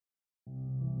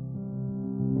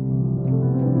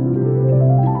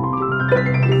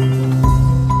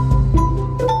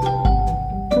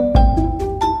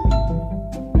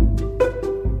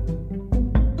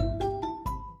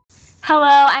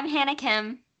I'm Hannah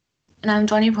Kim. And I'm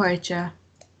Johnny Portia.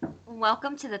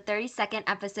 Welcome to the 32nd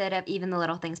episode of Even the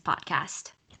Little Things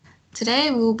podcast. Today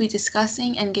we will be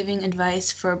discussing and giving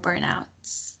advice for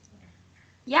burnouts.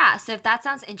 Yeah, so if that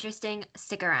sounds interesting,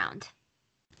 stick around.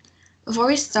 Before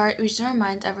we start, we should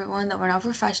remind everyone that we're not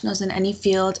professionals in any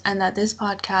field and that this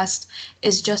podcast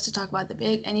is just to talk about the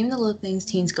big and even the little things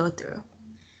teens go through.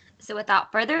 So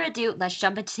without further ado, let's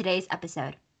jump into today's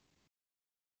episode.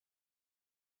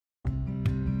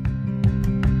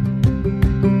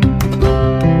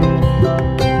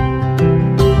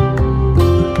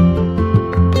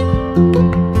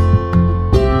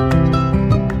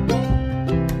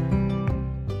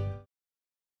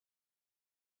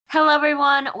 Hello,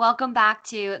 everyone. Welcome back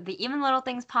to the Even Little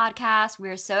Things podcast.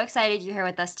 We're so excited you're here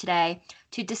with us today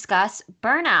to discuss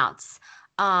burnouts.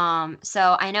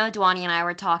 So I know Dwani and I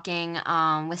were talking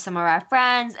with some of our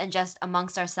friends and just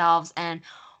amongst ourselves, and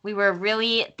we were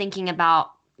really thinking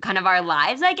about kind of our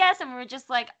lives, I guess, and we were just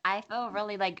like, I feel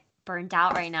really like burnt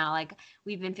out right now. Like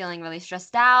we've been feeling really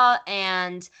stressed out,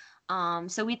 and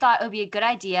so we thought it would be a good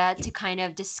idea to kind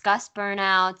of discuss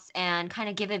burnouts and kind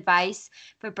of give advice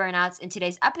for burnouts in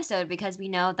today's episode because we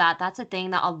know that that's a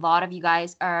thing that a lot of you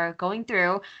guys are going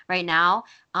through right now.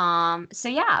 So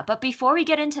yeah, but before we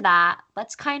get into that,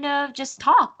 let's kind of just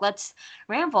talk. Let's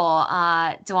ramble.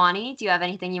 Dwani, do you have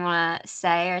anything you want to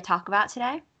say or talk about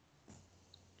today?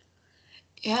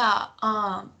 Yeah,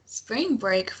 spring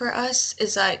break for us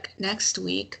is like next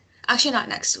week. Actually, not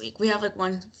next week. We have like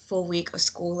one full week of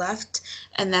school left,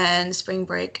 and then spring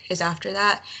break is after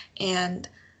that. And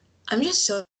I'm just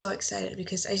so excited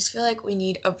because I just feel like we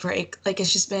need a break. Like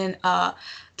it's just been a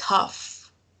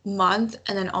tough month.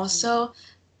 And then also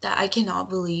that I cannot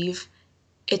believe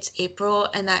it's April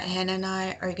and that Hannah and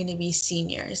I are going to be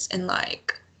seniors in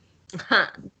like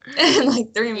in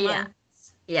like 3 months. Yeah,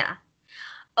 yeah.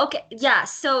 Okay, yeah.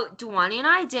 So Dwani and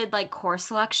I did like course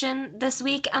selection this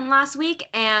week and last week,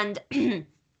 and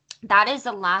that is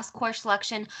the last course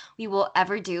selection we will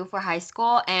ever do for high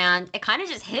school. And it kind of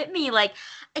just hit me like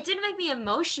it didn't make me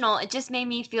emotional. It just made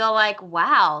me feel like,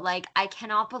 wow, like I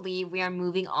cannot believe we are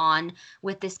moving on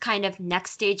with this kind of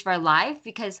next stage of our life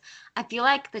because I feel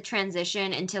like the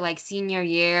transition into like senior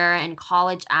year and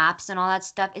college apps and all that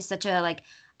stuff is such a like,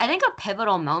 I think a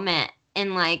pivotal moment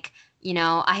in like,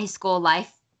 a high school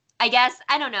life. I guess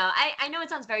I don't know. I know it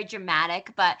sounds very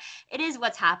dramatic, but it is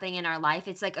what's happening in our life.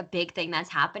 It's like a big thing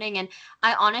that's happening. And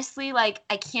I honestly, like,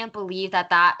 I can't believe that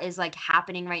that is like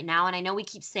happening right now. And I know we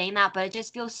keep saying that, but it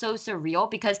just feels so surreal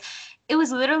because it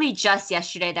was literally just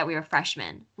yesterday that we were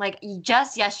freshmen. Like,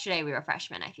 just yesterday we were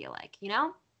freshmen, I feel like, you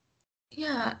know?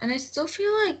 Yeah, and I still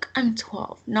feel like I'm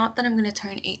 12. Not that I'm going to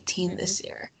turn 18 Hmm. this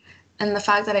year. And the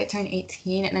fact that I turn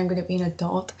 18 and I'm going to be an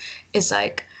adult is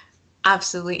like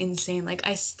absolutely insane. Like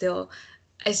I just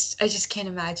can't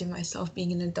imagine myself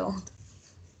being an adult.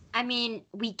 I mean,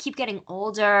 we keep getting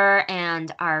older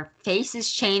and our face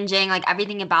is changing, like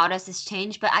everything about us has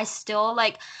changed, but I still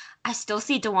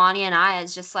see Dewani and I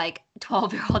as just like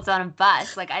 12-year-olds on a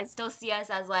bus. Like I still see us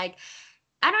as like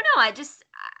I don't know,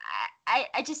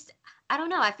 I don't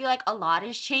know. I feel like a lot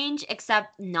has changed,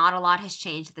 except not a lot has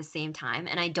changed at the same time.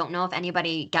 And I don't know if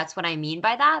anybody gets what I mean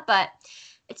by that, but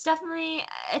it's definitely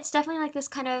it's definitely like this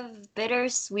kind of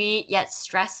bittersweet yet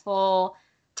stressful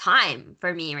time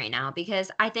for me right now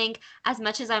because I think as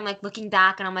much as I'm like looking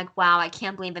back and I'm like, wow, I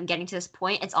can't believe I'm getting to this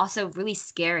point, it's also really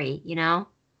scary, you know?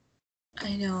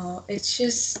 I know. It's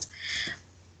just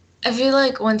I feel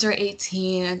like once we're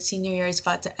 18 and senior year is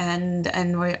about to end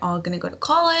and we're all gonna go to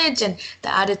college and the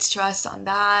added stress on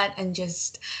that and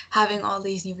just having all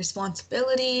these new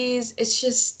responsibilities,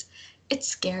 it's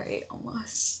scary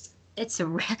almost. It's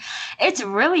it's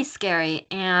really scary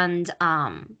and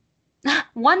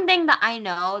one thing that I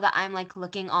know that I'm like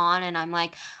looking on and I'm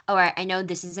like, all right, I know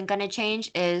this isn't going to change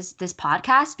is this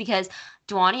podcast because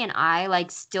Dwani and I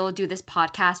like still do this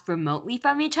podcast remotely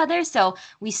from each other. So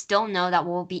we still know that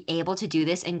we'll be able to do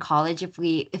this in college if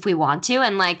we want to.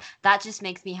 And like that just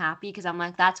makes me happy because I'm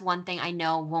like, that's one thing I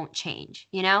know won't change,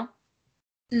 you know?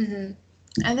 Hmm.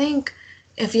 I think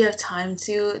if you have time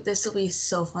to, this will be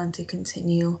so fun to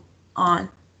continue on.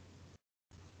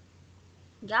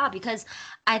 Yeah, because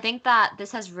I think that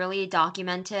this has really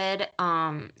documented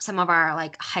some of our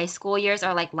like high school years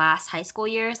or like last high school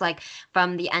years, like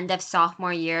from the end of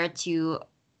sophomore year to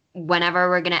whenever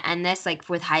we're gonna end this, like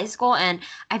with high school. And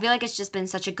I feel like it's just been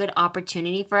such a good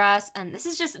opportunity for us. And this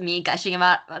is just me gushing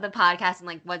about the podcast and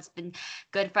like what's been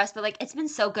good for us, but like it's been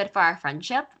so good for our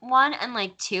friendship, one, and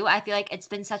like two, I feel like it's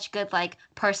been such good like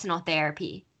personal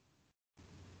therapy.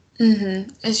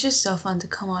 It's just so fun to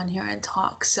come on here and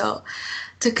talk. So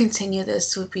to continue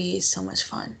this would be so much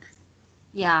fun.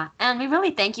 Yeah, and we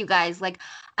really thank you guys. Like,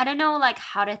 I don't know like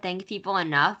how to thank people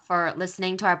enough for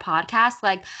listening to our podcast.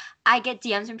 Like, I get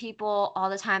DMs from people all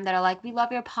the time that are like, "We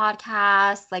love your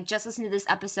podcast. Like, just listen to this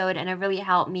episode and it really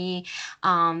helped me."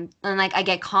 And like I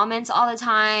get comments all the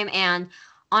time and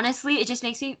honestly,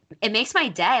 it makes my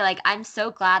day. Like, I'm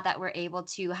so glad that we're able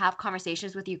to have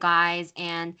conversations with you guys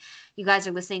and you guys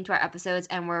are listening to our episodes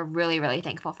and we're really, really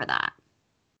thankful for that.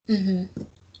 Mm-hmm.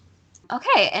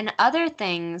 Okay, and other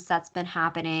things that's been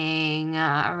happening,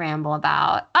 ramble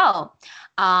about. So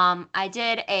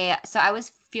I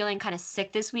was feeling kind of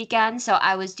sick this weekend, so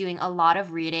I was doing a lot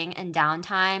of reading and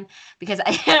downtime because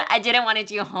I didn't want to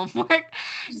do homework.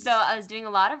 So I was doing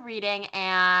a lot of reading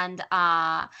and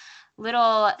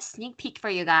little sneak peek for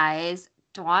you guys.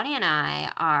 Dwani and I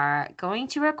are going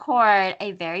to record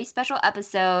a very special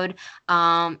episode.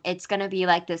 It's gonna be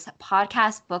like this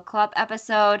podcast book club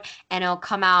episode and it'll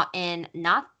come out in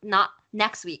not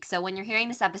next week. So when you're hearing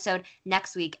this episode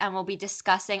next week, and we'll be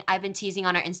discussing. I've been teasing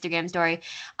on our Instagram story,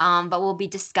 but we'll be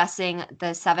discussing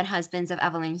the Seven Husbands of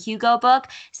Evelyn Hugo book.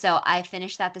 So I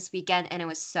finished that this weekend, and it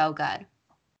was so good.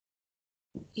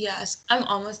 Yes, I'm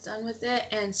almost done with it,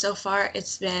 and so far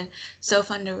it's been so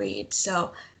fun to read.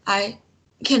 So I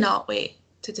cannot wait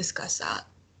to discuss that.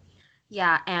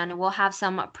 Yeah, and we'll have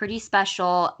some pretty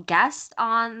special guests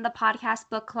on the podcast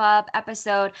book club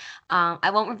episode. I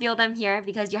won't reveal them here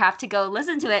because you have to go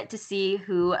listen to it to see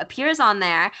who appears on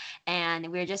there.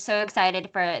 And we're just so excited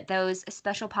for those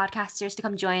special podcasters to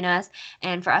come join us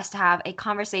and for us to have a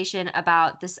conversation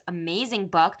about this amazing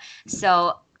book.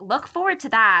 So look forward to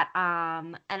that.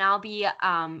 And I'll be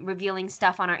revealing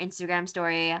stuff on our Instagram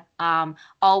story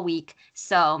all week.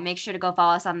 So make sure to go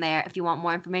follow us on there if you want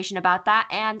more information about that.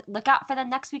 And look out for the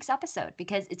next week's episode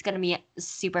because it's going to be a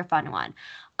super fun one.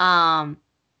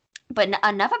 But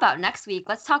enough about next week.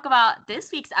 Let's talk about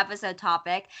this week's episode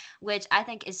topic, which I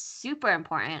think is super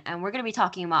important. And we're going to be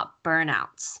talking about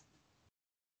burnouts.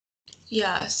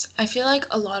 Yes, I feel like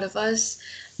a lot of us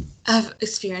have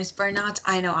experienced burnouts.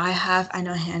 I know I have, I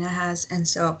know Hannah has, and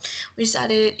so we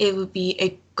decided it would be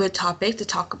a good topic to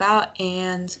talk about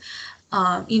and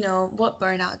what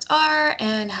burnouts are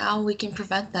and how we can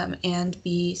prevent them and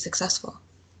be successful.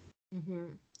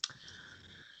 Mm-hmm.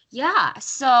 Yeah,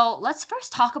 so let's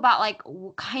first talk about like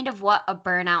kind of what a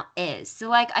burnout is. So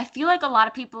like I feel like a lot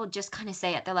of people just kind of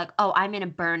say it. They're like, "Oh, I'm in a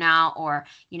burnout," or,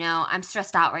 "I'm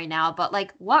stressed out right now." But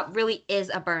like what really is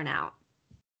a burnout?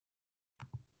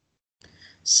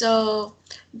 So,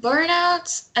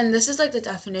 burnouts, and this is like the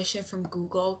definition from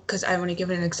Google because I want to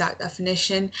give it an exact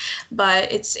definition,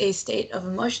 but it's a state of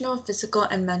emotional, physical,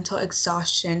 and mental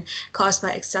exhaustion caused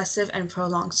by excessive and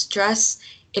prolonged stress.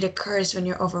 It occurs when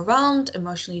you're overwhelmed,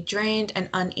 emotionally drained, and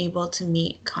unable to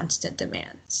meet constant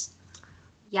demands.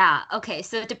 Yeah, okay.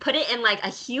 So to put it in like a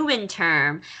human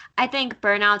term, I think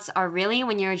burnouts are really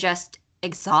when you're just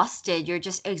exhausted. You're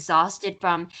just exhausted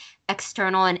from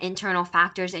external and internal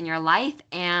factors in your life,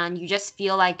 and you just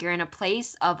feel like you're in a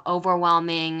place of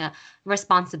overwhelming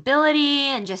responsibility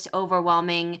and just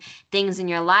overwhelming things in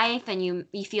your life, and you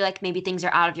feel like maybe things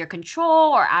are out of your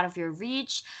control or out of your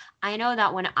reach. I know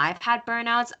that when I've had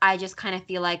burnouts, I just kind of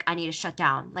feel like I need to shut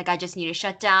down. Like I just need to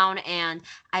shut down, and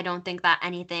I don't think that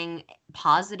anything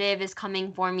positive is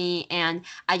coming for me, and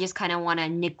I just kind of want to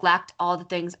neglect all the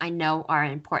things I know are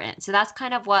important. So that's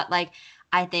kind of what like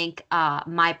I think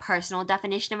my personal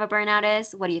definition of a burnout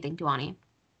is. What do you think, Duani?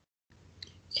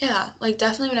 Yeah, like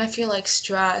definitely when I feel like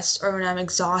stressed or when I'm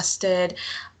exhausted,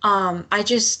 I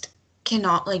just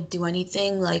cannot like do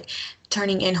anything. Like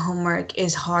turning in homework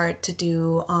is hard to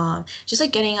do. Just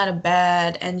like getting out of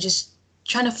bed and just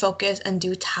trying to focus and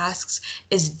do tasks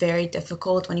is very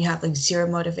difficult when you have like zero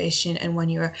motivation and when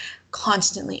you're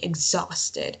constantly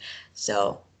exhausted.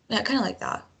 So yeah, kind of like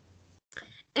that.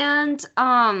 And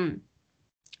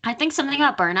I think something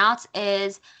about burnouts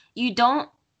is you don't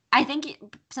I think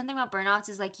something about burnouts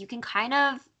is like you can kind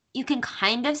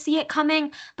of see it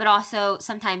coming, but also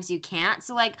sometimes you can't.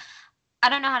 So like I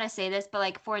don't know how to say this, but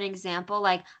like for an example,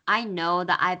 like I know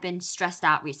that I've been stressed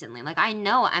out recently. Like I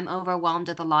know I'm overwhelmed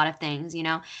with a lot of things.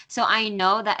 So I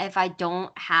know that if I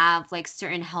don't have like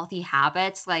certain healthy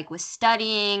habits, like with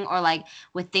studying or like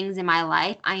with things in my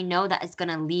life, I know that it's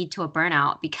gonna lead to a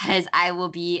burnout because I will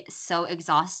be so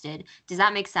exhausted. Does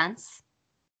that make sense?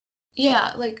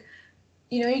 Yeah, like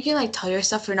you can like tell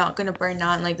yourself you're not gonna burn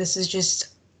out and like this is just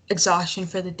exhaustion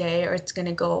for the day or it's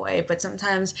gonna go away. But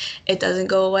sometimes it doesn't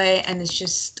go away and it's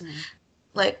just Mm-hmm.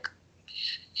 like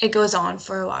it goes on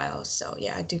for a while. So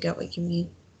yeah, I do get what you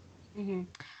mean. Mm-hmm.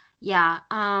 Yeah.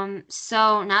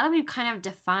 So now that we've kind of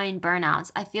defined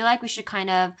burnouts, I feel like we should kind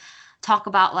of talk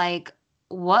about like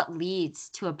what leads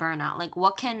to a burnout. Like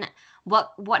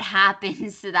what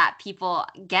happens so that people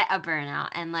get a burnout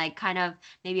and like kind of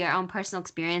maybe our own personal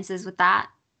experiences with that.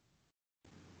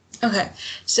 Okay,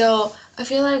 so I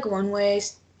feel like one way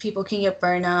people can get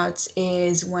burnouts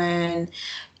is when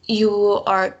you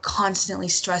are constantly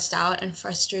stressed out and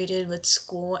frustrated with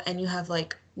school and you have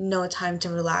like no time to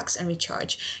relax and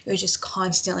recharge. You're just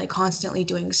constantly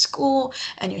doing school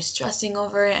and you're stressing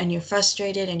over it and you're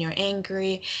frustrated and you're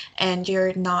angry and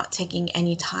you're not taking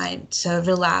any time to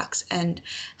relax and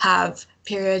have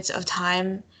periods of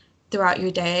time throughout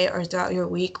your day or throughout your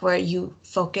week where you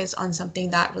focus on something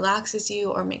that relaxes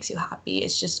you or makes you happy.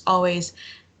 It's just always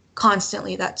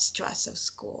constantly that stress of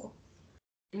school.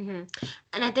 Hmm.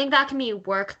 And I think that can be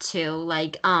work too,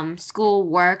 like school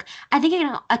work. I think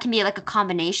it can be like a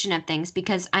combination of things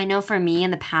because I know for me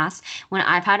in the past when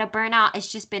I've had a burnout, it's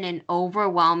just been an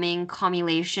overwhelming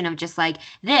cumulation of just like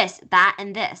this, that,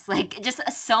 and this. Like just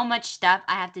so much stuff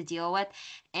I have to deal with.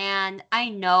 And I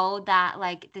know that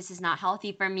like this is not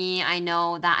healthy for me. I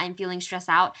know that I'm feeling stressed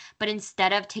out, but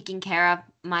instead of taking care of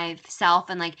myself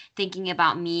and like thinking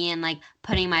about me and like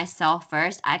putting myself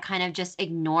first, I kind of just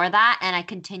ignore that and I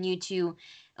continue to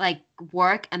like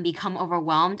work and become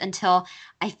overwhelmed until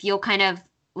I feel kind of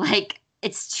like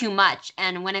it's too much.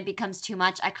 And when it becomes too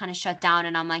much, I kind of shut down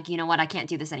and I'm like, you know what, I can't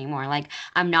do this anymore. Like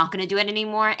I'm not gonna do it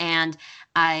anymore. And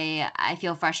I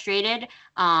feel frustrated.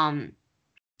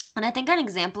 And I think an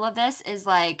example of this is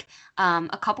like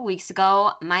a couple weeks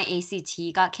ago, my ACT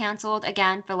got canceled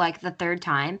again for like the third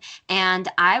time. And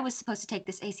I was supposed to take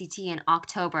this ACT in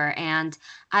October. And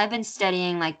I've been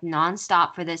studying like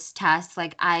nonstop for this test.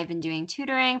 Like I've been doing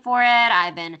tutoring for it.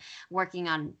 I've been working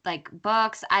on like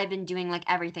books. I've been doing like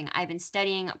everything. I've been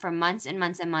studying for months and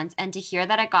months and months. And to hear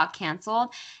that it got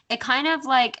canceled, it kind of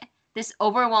like this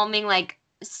overwhelming like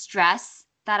stress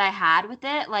that I had with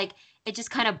it. Like, it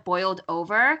just kind of boiled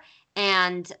over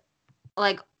and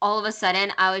like all of a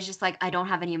sudden I was just like I don't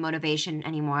have any motivation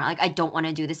anymore. Like I don't want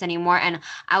to do this anymore and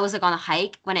I was like on a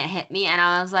hike when it hit me and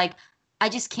I was like I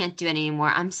just can't do it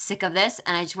anymore. I'm sick of this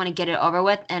and I just want to get it over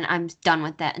with and I'm done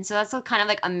with it. And so that's kind of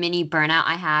like a mini burnout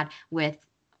I had with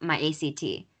my ACT.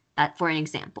 That for an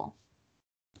example.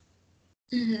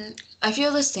 I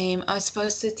feel the same. I was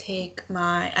supposed to take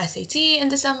my SAT in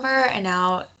December, and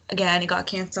now again it got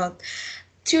canceled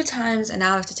two times, and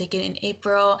now I have to take it in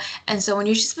April. And so when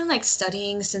you've just been like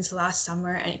studying since last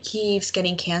summer and it keeps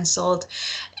getting canceled,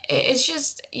 it's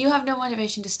just you have no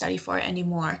motivation to study for it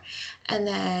anymore. And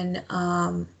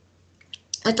then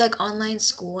with like online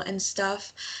school and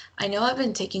stuff, I know I've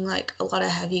been taking like a lot of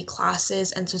heavy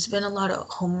classes, and so it's been a lot of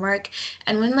homework.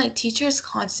 And when like teachers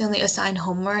constantly assign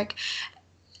homework,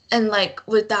 and like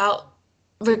without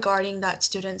regarding that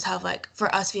students have like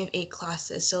for us we have 8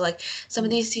 classes, so like some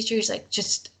of these teachers like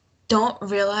just don't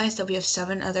realize that we have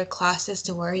 7 other classes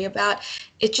to worry about.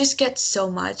 It just gets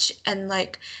so much, and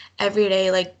like every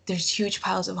day like there's huge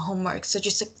piles of homework, so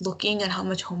just like looking at how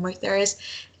much homework there is,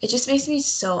 it just makes me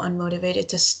so unmotivated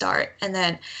to start, and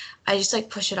then I just like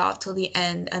push it off till the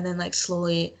end, and then like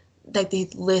slowly like the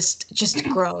list just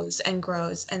grows and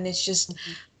grows, and it's just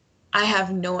I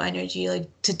have no energy like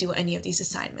to do any of these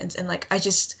assignments, and like I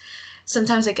just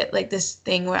sometimes I get like this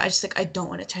thing where I just like I don't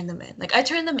want to turn them in. Like I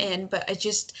turn them in, but it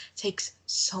just takes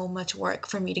so much work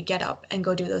for me to get up and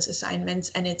go do those assignments,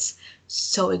 and it's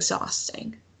so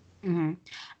exhausting. Hmm.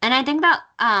 And I think that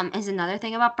is another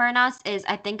thing about burnouts is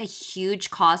I think a huge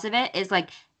cause of it is like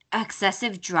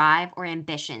excessive drive or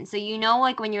ambition. So you know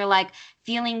like when you're like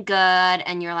feeling good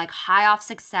and you're like high off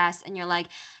success and you're like,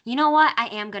 you know what, I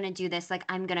am gonna do this. Like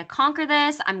I'm gonna conquer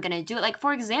this. I'm gonna do it. Like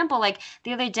for example, like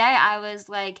the other day I was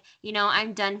like, you know,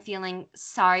 I'm done feeling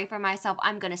sorry for myself.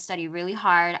 I'm gonna study really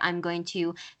hard. I'm going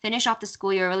to finish off the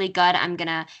school year really good. I'm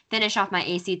gonna finish off my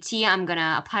ACT. I'm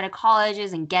gonna apply to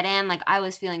colleges and get in. Like I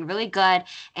was feeling really good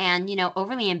and, you know,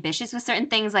 overly ambitious with certain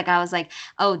things. Like I was like,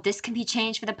 oh, this can be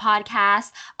changed for the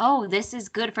podcast. Oh, this is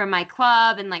good for my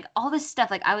club and like all this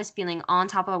stuff. Like I was feeling on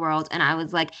top of the world and I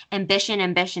was like, ambition,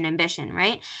 ambition, ambition,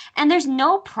 right? And there's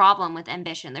no problem with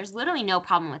ambition. There's literally no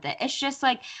problem with it. It's just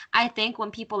like, I think when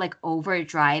people like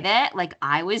overdrive it, like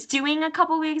I was doing a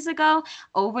couple weeks ago,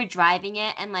 overdriving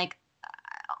it and like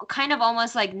kind of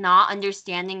almost like not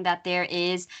understanding that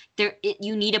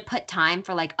you need to put time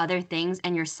for like other things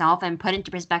and yourself and put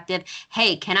into perspective,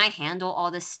 hey, can I handle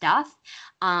all this stuff?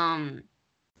 um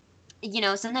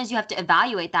sometimes you have to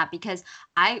evaluate that because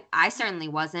I certainly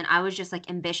wasn't. I was just like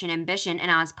ambition,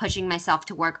 and I was pushing myself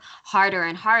to work harder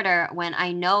and harder when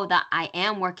I know that I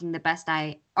am working the best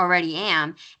I already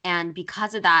am. And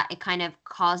because of that, it kind of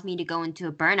caused me to go into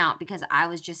a burnout because I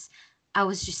was just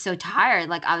so tired.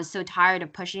 Like I was so tired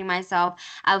of pushing myself.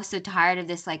 I was so tired of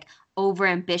this like over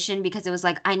ambition because it was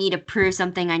like I need to prove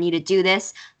something, I need to do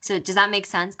this. So does that make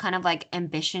sense? Kind of like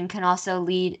ambition can also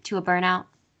lead to a burnout.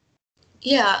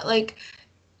 Yeah, like,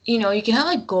 you can have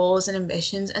like goals and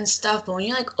ambitions and stuff, but when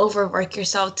you like overwork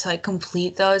yourself to like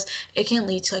complete those, it can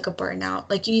lead to like a burnout.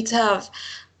 Like you need to have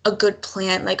a good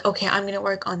plan, like, okay, I'm gonna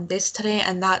work on this today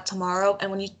and that tomorrow.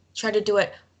 And when you try to do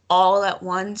it all at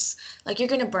once, like you're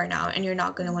gonna burn out and you're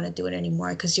not gonna want to do it anymore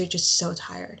because you're just so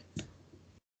tired.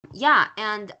 Yeah,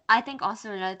 and I think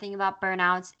also another thing about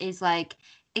burnouts is like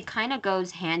it kind of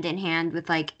goes hand in hand with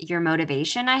like your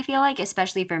motivation, I feel like,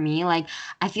 especially for me. Like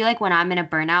I feel like when I'm in a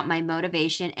burnout, my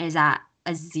motivation is at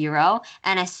a zero.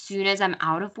 And as soon as I'm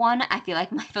out of one, I feel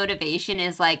like my motivation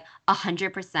is like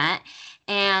 100%.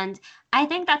 And I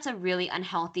think that's a really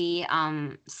unhealthy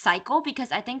cycle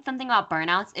because I think something about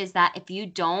burnouts is that if you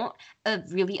don't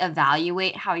really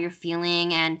evaluate how you're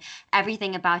feeling and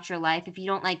everything about your life, if you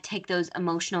don't like take those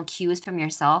emotional cues from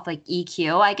yourself, like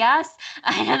EQ, I guess.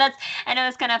 I know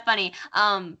that's kind of funny.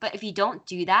 But if you don't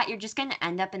do that, you're just gonna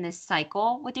end up in this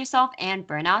cycle with yourself and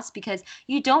burnouts because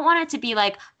you don't want it to be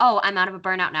like, oh, I'm out of a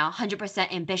burnout now,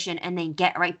 100% ambition, and then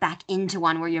get right back into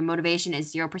one where your motivation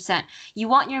is 0%. You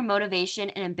want your motivation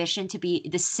and ambition to be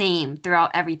the same throughout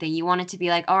everything. You want it to be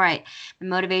like, all right, my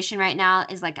motivation right now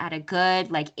is like at a good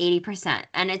like 80%,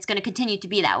 and it's going to continue to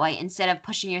be that way instead of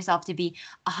pushing yourself to be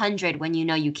 100 when you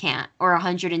know you can't, or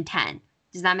 110.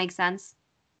 Does that make sense?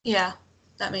 Yeah,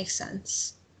 that makes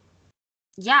sense.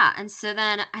 Yeah, and so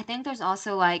then I think there's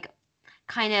also like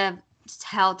kind of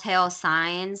telltale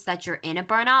signs that you're in a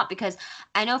burnout because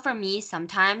I know for me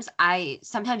I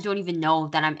sometimes don't even know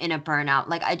that I'm in a burnout.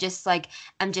 Like I just like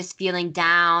I'm just feeling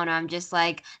down or I'm just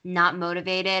like not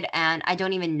motivated and I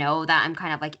don't even know that I'm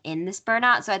kind of like in this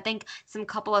burnout. So I think some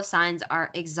couple of signs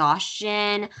are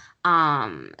exhaustion,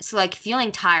 so like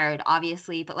feeling tired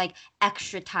obviously, but like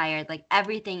extra tired. Like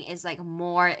everything is like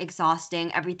more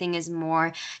exhausting, everything is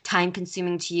more time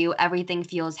consuming to you, everything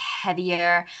feels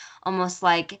heavier, almost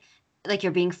like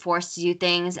you're being forced to do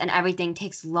things and everything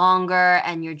takes longer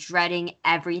and you're dreading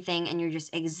everything and you're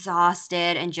just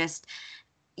exhausted and just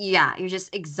yeah, you're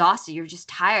just exhausted, you're just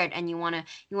tired and you want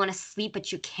to sleep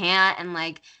but you can't, and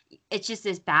like it's just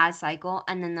this bad cycle.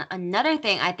 And then another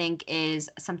thing I think is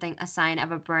something a sign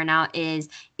of a burnout is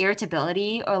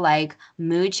irritability or like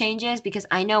mood changes because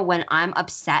I know when I'm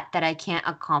upset that I can't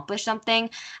accomplish something,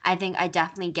 I think I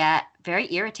definitely get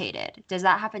very irritated. Does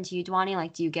that happen to you, Dwani?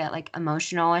 Like do you get like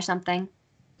emotional or something?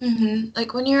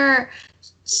 Like when you're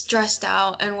stressed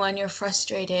out and when you're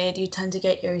frustrated, you tend to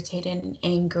get irritated and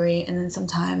angry, and then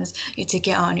sometimes you take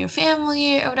it on your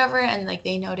family or whatever, and like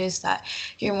they notice that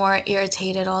you're more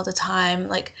irritated all the time.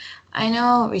 Like I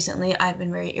know recently I've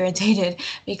been very irritated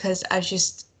because I've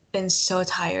just been so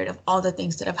tired of all the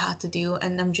things that I've had to do,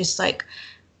 and I'm just like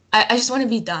I just want to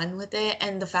be done with it.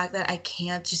 And the fact that I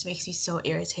can't just makes me so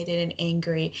irritated and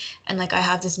angry. And like I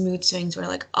have this mood swings where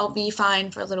like I'll be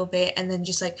fine for a little bit and then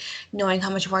just like knowing how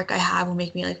much work I have will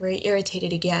make me like very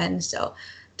irritated again. So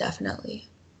definitely.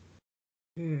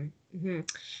 Mm-hmm.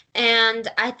 And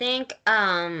I think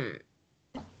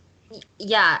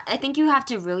yeah, I think you have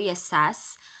to really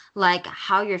assess like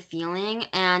how you're feeling.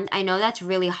 And I know that's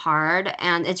really hard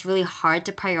and it's really hard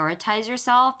to prioritize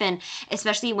yourself. And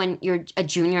especially when you're a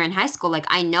junior in high school, like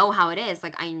I know how it is.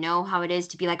 Like I know how it is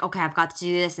to be like, okay, I've got to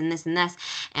do this and this and this.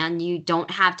 And you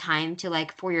don't have time to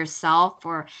like for yourself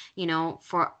or,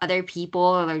 for other people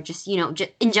or just,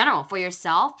 just in general for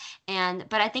yourself.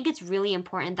 But I think it's really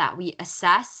important that we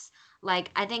assess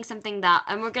like I think something that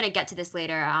and we're gonna get to this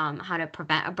later, how to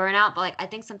prevent a burnout, but like I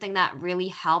think something that really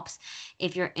helps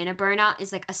if you're in a burnout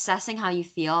is like assessing how you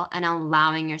feel and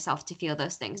allowing yourself to feel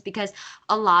those things because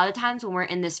a lot of times when we're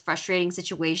in this frustrating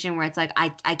situation where it's like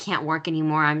I can't work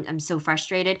anymore, I'm so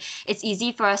frustrated, it's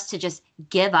easy for us to just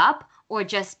give up or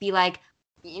just be like,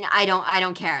 I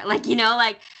don't care, like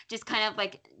like just kind of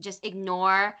like just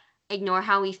ignore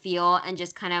how we feel and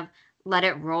just kind of let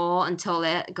it roll until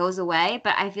it goes away.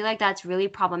 But I feel like that's really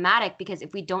problematic because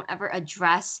if we don't ever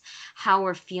address how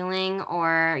we're feeling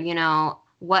or,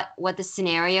 what the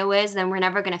scenario is, then we're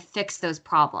never going to fix those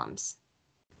problems.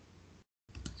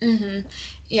 Mm-hmm.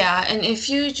 Yeah, and if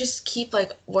you just keep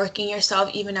like working yourself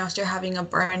even after having a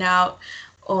burnout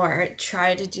or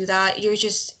try to do that,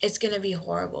 it's gonna be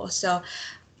horrible. So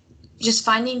just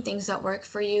finding things that work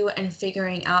for you and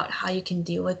figuring out how you can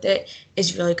deal with it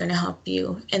is really going to help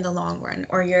you in the long run,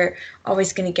 or you're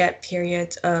always going to get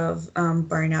periods of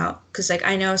burnout. Because like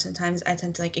I know sometimes I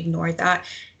tend to like ignore that,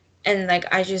 and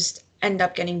like I just end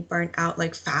up getting burnt out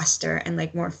like faster and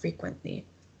like more frequently.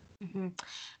 Hmm.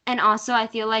 And also, I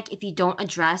feel like if you don't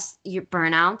address your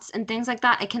burnouts and things like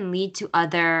that, it can lead to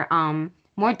other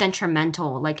more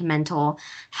detrimental like mental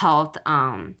health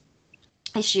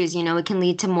issues. It can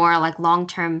lead to more like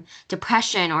long-term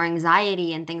depression or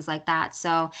anxiety and things like that.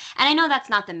 So, and I know that's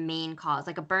not the main cause.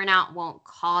 Like a burnout won't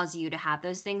cause you to have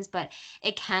those things, but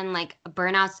it can, like,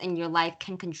 burnouts in your life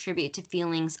can contribute to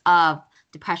feelings of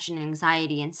depression and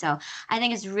anxiety. And so I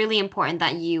think it's really important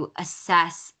that you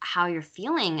assess how you're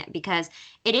feeling, because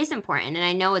it is important. And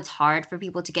I know it's hard for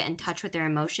people to get in touch with their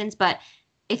emotions, but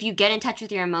if you get in touch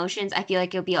with your emotions, I feel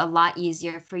like it'll be a lot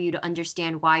easier for you to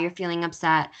understand why you're feeling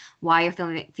upset, why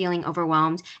you're feeling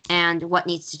overwhelmed, and what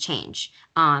needs to change.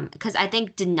 Because I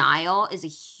think denial is a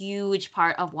huge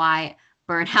part of why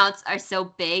burnouts are so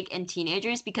big in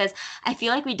teenagers, because I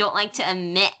feel like we don't like to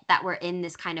admit that we're in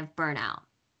this kind of burnout.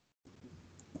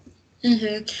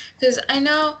 Because I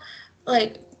know,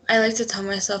 like, I like to tell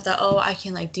myself that, oh, I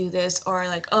can, like, do this, or,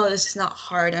 like, oh, this is not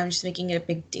hard. I'm just making it a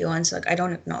big deal. And so, like, I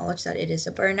don't acknowledge that it is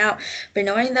a burnout. But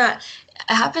knowing that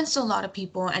it happens to a lot of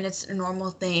people and it's a normal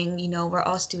thing, we're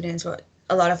all students,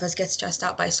 a lot of us get stressed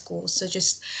out by school. So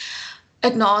just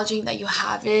acknowledging that you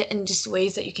have it and just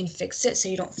ways that you can fix it so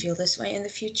you don't feel this way in the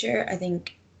future, I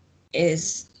think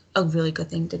is a really good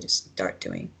thing to just start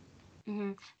doing.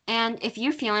 Hmm. And if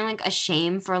you're feeling like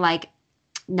ashamed for like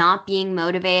not being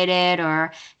motivated,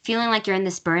 or feeling like you're in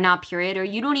this burnout period, or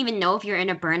you don't even know if you're in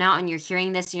a burnout and you're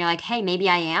hearing this and you're like, hey, maybe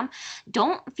I am,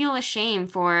 don't feel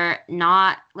ashamed for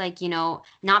not, like,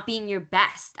 not being your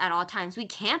best at all times. We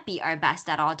can't be our best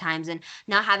at all times, and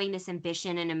not having this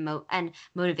ambition and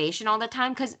motivation all the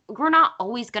time, because we're not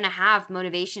always going to have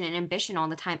motivation and ambition all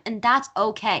the time, and that's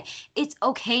okay. It's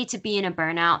okay to be in a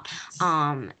burnout.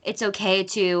 It's okay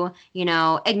to,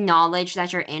 acknowledge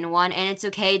that you're in one, and it's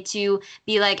okay to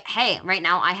be like, hey, right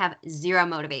now I have zero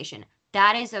motivation.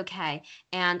 That is okay.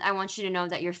 And I want you to know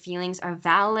that your feelings are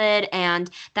valid, and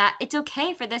that it's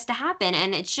okay for this to happen.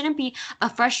 And it shouldn't be a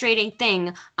frustrating thing.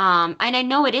 And I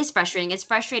know it is frustrating. It's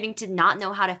frustrating to not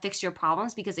know how to fix your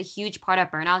problems, because a huge part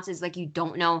of burnouts is like you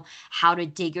don't know how to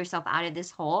dig yourself out of this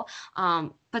hole.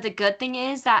 But the good thing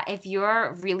is that if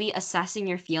you're really assessing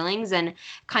your feelings and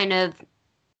kind of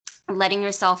letting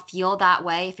yourself feel that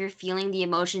way, if you're feeling the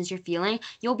emotions you're feeling,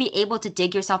 you'll be able to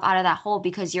dig yourself out of that hole,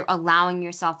 because you're allowing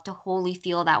yourself to wholly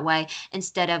feel that way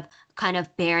instead of kind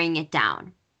of bearing it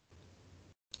down.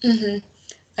 Mm-hmm.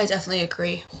 I definitely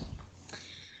agree.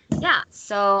 Yeah,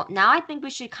 so now I think we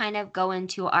should kind of go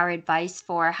into our advice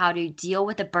for how to deal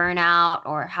with a burnout,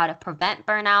 or how to prevent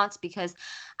burnouts, because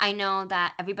I know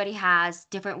that everybody has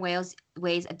different ways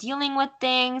of dealing with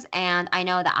things, and I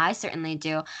know that I certainly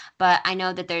do, but I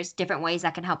know that there's different ways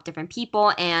that can help different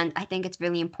people, and I think it's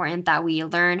really important that we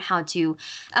learn how to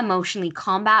emotionally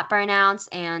combat burnouts,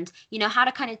 and how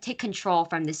to kind of take control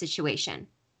from the situation.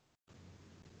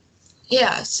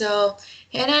 Yeah, so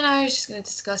Hannah and I are just going to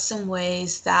discuss some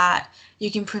ways that you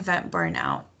can prevent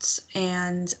burnout.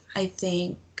 And I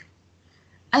think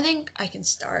I can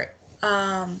start.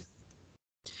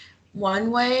 One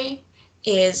way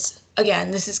is,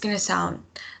 again, this is going to sound,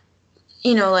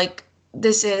 like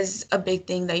this is a big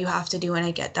thing that you have to do, and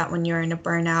I get that when you're in a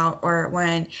burnout or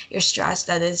when you're stressed,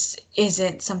 that this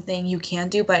isn't something you can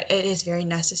do, but it is very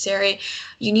necessary.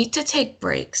 You need to take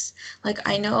breaks. Like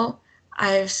I know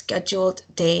I've scheduled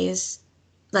days,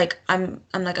 like I'm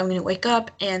gonna wake up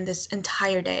and this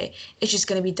entire day is just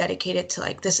gonna be dedicated to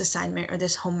like this assignment or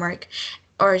this homework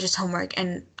or just homework,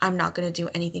 and I'm not gonna do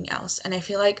anything else. And I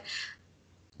feel like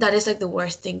that is like the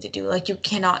worst thing to do. Like you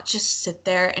cannot just sit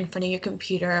there in front of your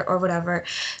computer or whatever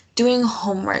doing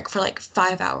homework for like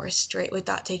 5 hours straight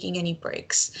without taking any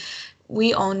breaks.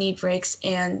 We all need breaks,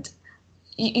 and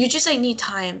you just like need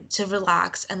time to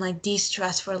relax and like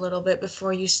de-stress for a little bit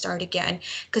before you start again,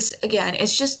 because again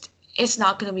it's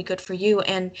not going to be good for you.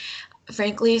 And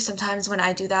frankly, sometimes when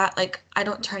I do that, like I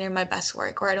don't turn in my best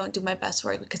work, or I don't do my best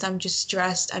work because I'm just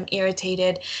stressed, I'm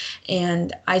irritated,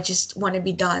 and I just want to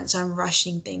be done. So I'm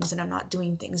rushing things and I'm not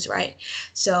doing things right.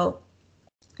 So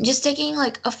just taking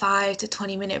like a 5 to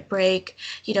 20 minute break,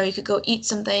 you could go eat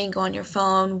something, go on your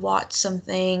phone, watch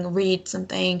something, read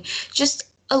something, just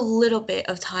a little bit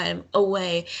of time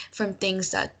away from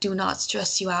things that do not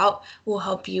stress you out will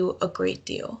help you a great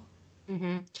deal.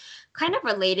 Mm-hmm. kind of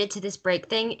related to this break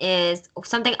thing is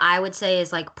something I would say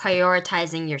is like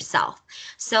prioritizing yourself.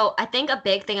 So I think a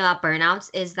big thing about burnouts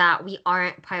is that we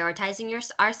aren't prioritizing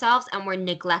ourselves and we're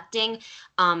neglecting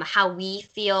how we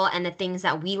feel and the things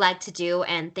that we like to do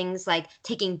and things like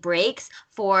taking breaks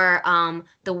for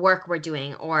the work we're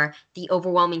doing or the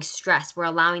overwhelming stress. We're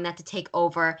allowing that to take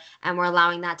over and we're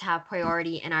allowing that to have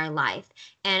priority in our life.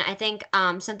 And I think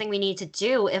something we need to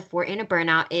do if we're in a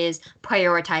burnout is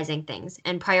prioritizing things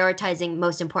and prioritizing,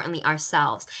 most importantly,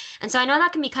 ourselves. And so I know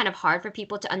that can be kind of hard for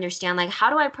people to understand, like, how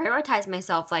do I prioritize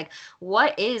myself? Like,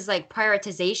 what is like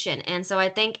prioritization? And so I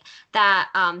think that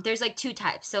there's like two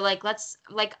types. So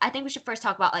I think we should first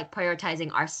talk about like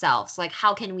prioritizing ourselves. Like,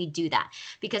 how can we do that?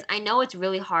 Because I know it's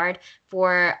really hard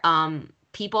for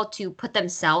people to put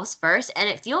themselves first and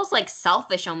it feels like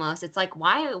selfish almost. It's like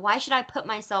why should I put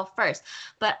myself first?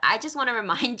 But I just want to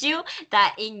remind you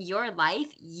that in your life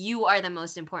you are the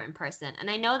most important person. And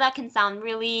I know that can sound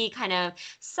really kind of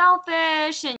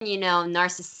selfish and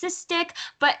narcissistic,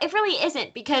 but it really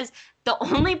isn't, because the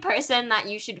only person that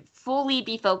you should fully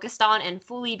be focused on and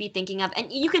fully be thinking of,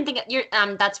 and you can think you're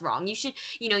that's wrong. You should,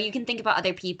 you can think about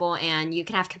other people and you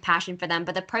can have compassion for them,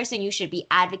 but the person you should be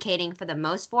advocating for the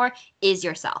most for is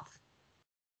yourself.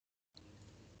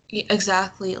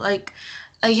 Exactly. Like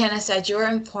Hannah said, you're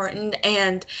important,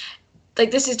 and like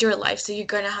this is your life, so you're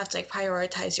gonna have to like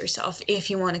prioritize yourself if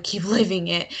you want to keep living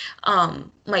it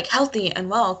like healthy and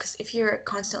well, because if you're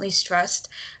constantly stressed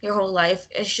your whole life,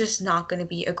 it's just not going to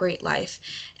be a great life.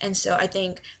 And so I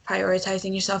think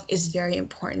prioritizing yourself is very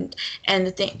important. And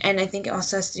I think it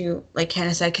also has to do, like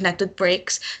Hannah said, connect with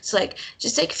breaks. So like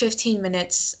just take 15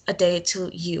 minutes a day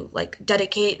to you, like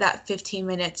dedicate that 15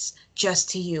 minutes just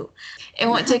to you. It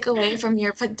won't take away from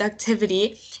your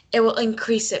productivity, it will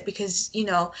increase it, because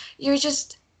you're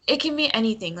just, it can be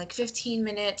anything, like 15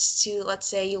 minutes to, let's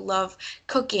say you love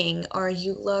cooking or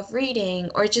you love reading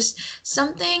or just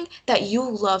something that you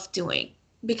love doing,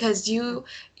 because you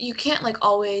can't like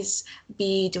always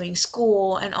be doing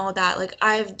school and all that. Like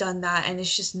I've done that and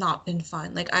it's just not been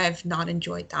fun. Like I have not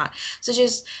enjoyed that. So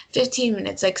just 15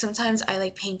 minutes. Like sometimes I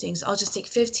like painting, so I'll just take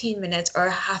 15 minutes or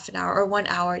half an hour or 1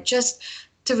 hour just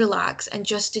to relax and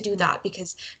just to do that,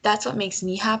 because that's what makes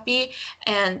me happy,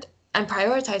 and I'm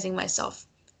prioritizing myself.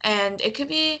 And it could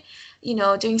be,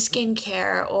 doing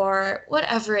skincare or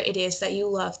whatever it is that you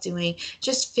love doing,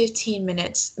 just 15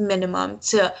 minutes minimum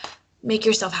to make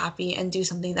yourself happy and do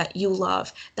something that you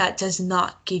love that does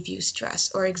not give you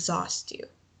stress or exhaust you.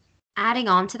 Adding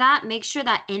on to that, make sure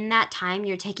that in that time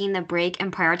you're taking the break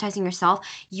and prioritizing yourself,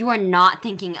 you are not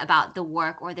thinking about the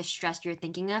work or the stress you're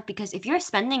thinking of. Because if you're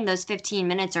spending those 15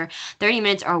 minutes or 30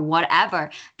 minutes or whatever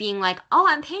being like, oh,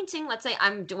 I'm painting, let's say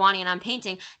I'm Dewani and I'm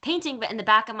painting, but in the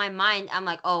back of my mind, I'm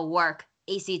like, oh, work.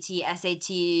 ACT,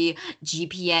 SAT,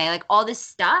 GPA, like all this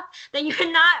stuff, then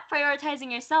you're not prioritizing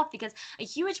yourself, because a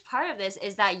huge part of this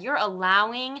is that you're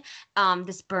allowing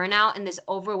this burnout and this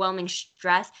overwhelming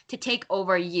stress to take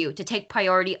over you, to take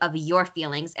priority of your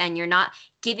feelings, and you're not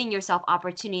giving yourself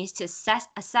opportunities to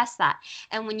assess that.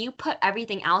 And when you put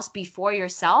everything else before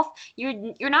yourself,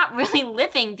 you're not really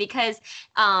living, because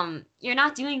you're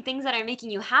not doing things that are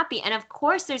making you happy. And of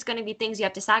course, there's going to be things you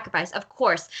have to sacrifice. Of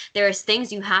course, there is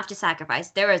things you have to sacrifice.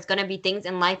 There is going to be things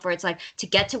in life where it's like, to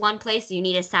get to one place, you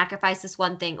need to sacrifice this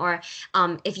one thing, or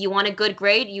if you want a good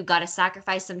grade, you got to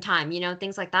sacrifice some time,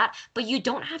 things like that. But you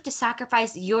don't have to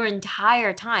sacrifice your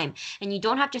entire time, and you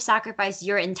don't have to sacrifice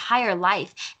your entire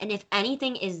life. And if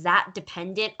anything is that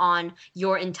dependent on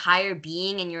your entire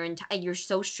being, and you're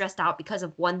so stressed out because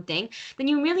of one thing, then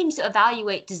you really need to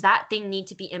evaluate, does that thing need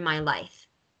to be in my life?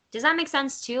 Does that make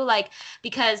sense too? Like,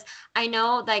 because I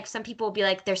know like some people will be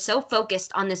like, they're so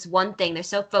focused on this one thing, they're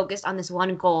so focused on this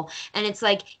one goal. And it's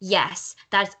like, yes,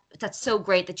 that's so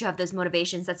great that you have those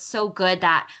motivations. That's so good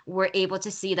that we're able to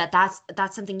see that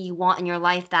that's something you want in your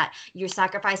life, that you're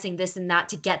sacrificing this and that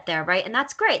to get there, right? And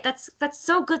that's great. That's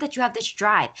so good that you have this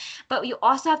drive. But you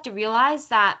also have to realize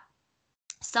that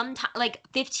sometimes like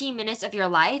 15 minutes of your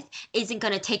life isn't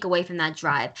going to take away from that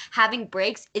drive. Having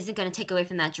breaks isn't going to take away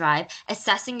from that drive.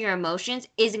 Assessing your emotions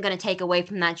isn't going to take away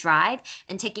from that drive.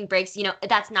 And taking breaks,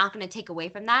 that's not going to take away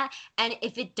from that. And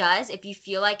if it does, if you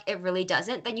feel like it really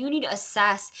doesn't, then you need to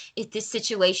assess if this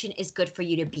situation is good for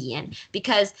you to be in.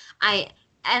 Because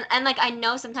and like I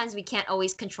know sometimes we can't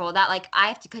always control that. Like I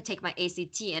have to take my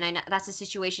ACT, and I know that's a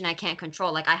situation I can't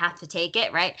control. Like I have to take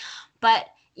it, right? But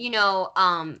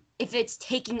if it's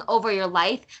taking over your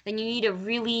life, then you need to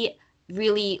really,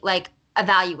 really like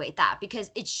evaluate that,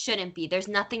 because it shouldn't be. There's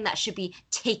nothing that should be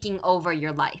taking over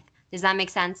your life. Does that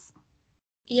make sense?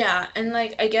 Yeah, and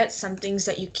like I get some things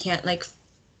that you can't like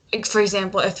like, for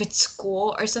example, if it's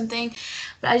school or something.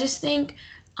 But I just think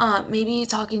maybe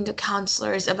talking to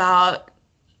counselors about,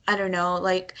 I don't know,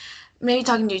 like maybe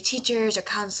talking to your teachers or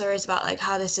counselors about like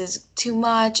how this is too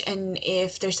much and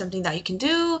if there's something that you can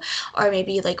do, or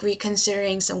maybe like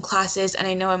reconsidering some classes. And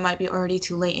I know it might be already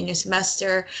too late in your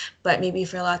semester, but maybe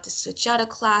if you're allowed to switch out a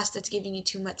class that's giving you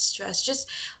too much stress, just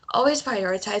always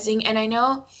prioritizing. And I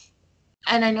know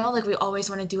like we always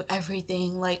want to do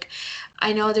everything. Like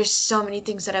I know there's so many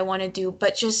things that I want to do,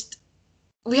 but just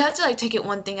we have to like take it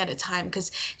one thing at a time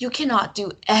because you cannot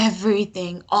do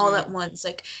everything all Mm, at once.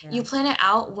 Like yeah. you plan it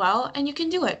out well and you can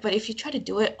do it, but if you try to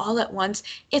do it all at once,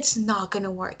 it's not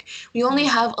gonna work. We only Mhm.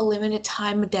 have a limited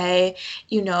time a day,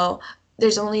 you know,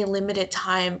 there's only a limited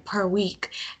time per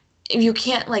week. You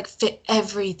can't like fit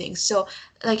everything. So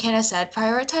like Hannah said,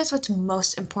 prioritize what's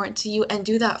most important to you and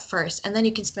do that first, and then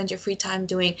you can spend your free time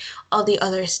doing all the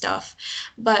other stuff.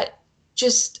 But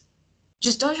just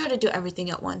just don't try to do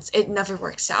everything at once. It never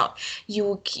works out.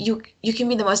 You can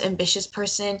be the most ambitious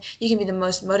person, you can be the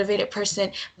most motivated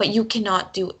person, but you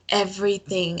cannot do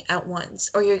everything at once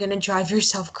or you're going to drive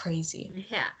yourself crazy.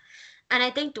 Yeah. And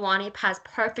I think Dwani has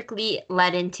perfectly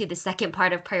led into the second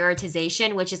part of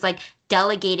prioritization, which is like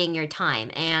delegating your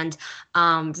time and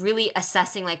really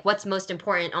assessing like what's most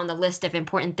important on the list of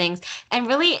important things and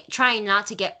really trying not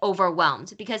to get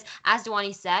overwhelmed. Because as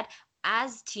Dwani said,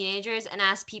 as teenagers and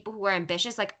as people who are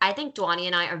ambitious, like I think Dwani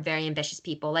and I are very ambitious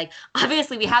people. Like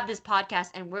obviously we have this podcast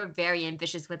and we're very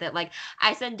ambitious with it. Like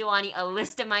I send Dwani a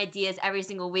list of my ideas every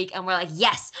single week and we're like,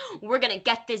 yes, we're gonna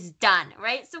get this done,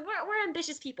 right? So we're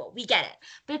ambitious people. We get it.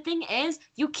 But the thing is,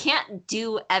 you can't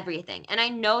do everything. And I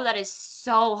know that is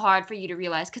so hard for you to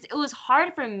realize because it was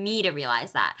hard for me to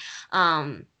realize that.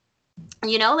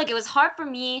 Like it was hard for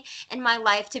me in my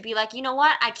life to be like, you know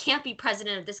what? I can't be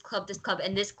president of this club,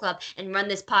 and this club, and run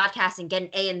this podcast and get an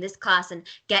A in this class and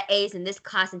get A's in this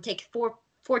class and take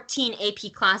 14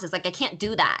 AP classes. Like I can't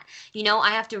do that. I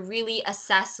have to really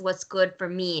assess what's good for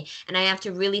me. And I have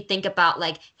to really think about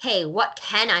like, hey, what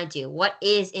can I do? What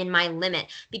is in my limit?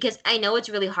 Because I know it's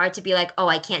really hard to be like, oh,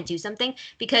 I can't do something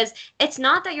because it's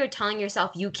not that you're telling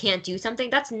yourself you can't do something.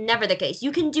 That's never the case.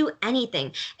 You can do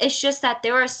anything. It's just that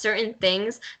there are certain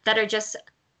things that are just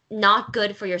not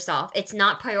good for yourself. It's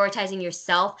not prioritizing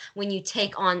yourself when you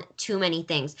take on too many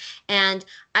things. And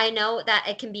I know that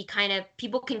it can be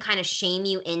people can kind of shame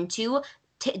you into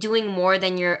doing more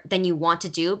than you want to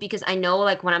do because I know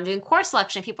like when I'm doing course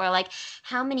selection, people are like,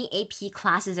 "How many AP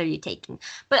classes are you taking?"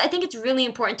 But I think it's really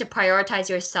important to prioritize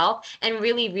yourself and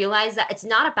really realize that it's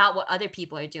not about what other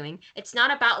people are doing. It's not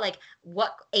about like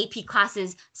what AP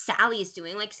classes Sally is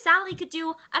doing. Like Sally could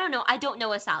do, I don't know, I don't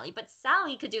know a Sally, but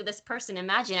Sally could do this person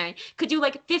imaginary, could do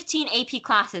like 15 AP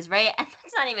classes, right? And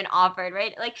that's not even offered,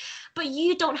 right? Like, but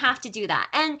you don't have to do that.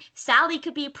 And Sally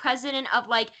could be president of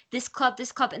like this club,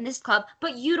 and this club,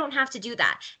 but you don't have to do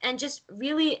that. And just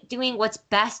really doing what's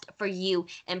best for you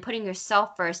and putting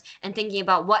yourself first and thinking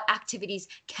about what activities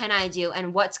can I do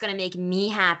and what's going to make me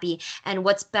happy and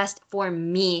what's best for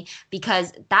me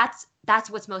because that's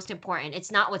what's most important.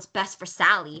 It's not what's best for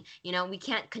Sally. We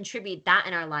can't contribute that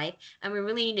in our life. And we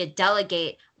really need to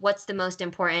delegate what's the most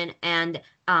important and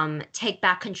take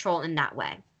back control in that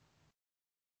way.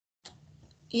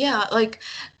 Yeah, like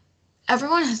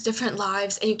everyone has different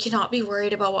lives and you cannot be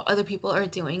worried about what other people are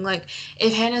doing. Like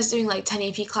if Hannah's doing like 10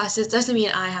 AP classes, doesn't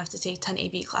mean I have to take 10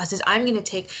 AP classes. I'm going to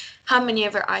take how many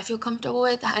ever I feel comfortable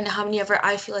with and how many ever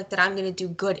I feel like that I'm going to do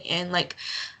good in. Like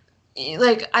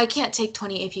I can't take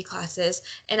 20 AP classes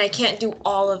and I can't do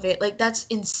all of it. Like that's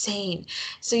insane.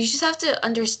 So you just have to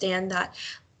understand that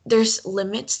there's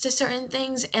limits to certain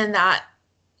things and that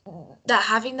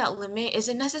having that limit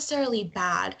isn't necessarily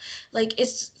bad. Like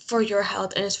it's for your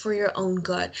health and it's for your own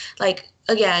good. Like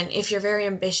again, if you're very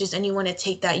ambitious and you want to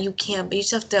take that, you can, but you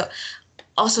just have to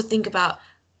also think about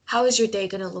how is your day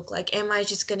going to look like? Am I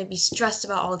just going to be stressed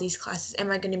about all these classes?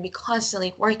 Am I going to be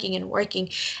constantly working and working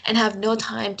and have no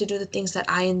time to do the things that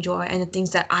I enjoy and the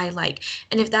things that I like?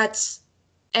 And if the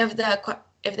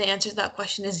answer to that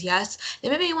question is yes,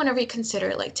 then maybe you want to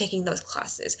reconsider like taking those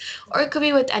classes. Or it could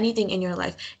be with anything in your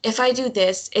life. If I do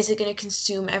this, is it going to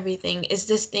consume everything? Is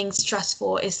this thing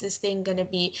stressful? Is this thing going to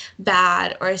be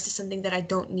bad? Or is this something that I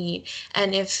don't need?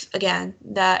 And if, again,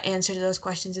 the answer to those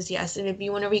questions is yes, then maybe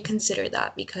you want to reconsider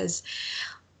that because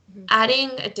Mhm.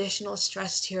 adding additional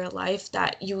stress to your life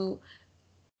that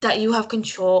that you have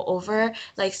control over,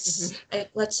 like, Mhm.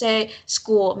 let's say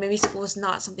school, maybe school is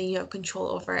not something you have control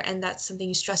over and that's something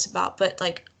you stress about, but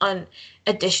like on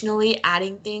additionally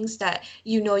adding things that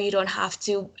you know you don't have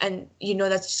to and you know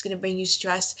that's just going to bring you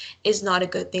stress is not a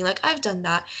good thing. Like I've done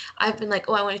that. I've been like,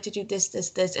 oh, I wanted to do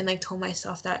this and like told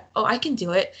myself that, oh, I can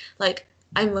do it. Like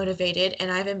I'm motivated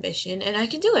and I have ambition and I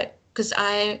can do it because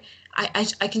I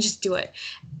can just do it.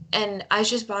 And I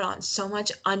just brought on so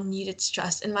much unneeded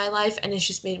stress in my life and it's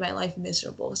just made my life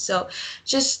miserable. So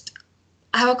just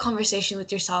have a conversation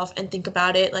with yourself and think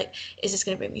about it, like, is this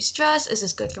going to bring me stress, is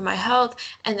this good for my health,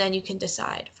 and then you can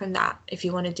decide from that if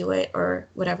you want to do it or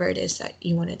whatever it is that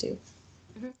you want to do.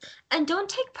 Mhm. And don't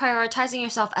take prioritizing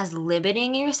yourself as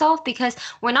limiting yourself, because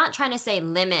we're not trying to say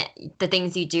limit the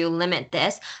things you do, limit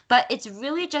this, but it's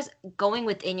really just going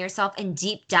within yourself and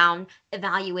deep down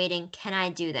evaluating, can I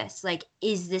do this? Like,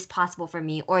 is this possible for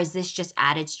me, or is this just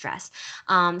added stress?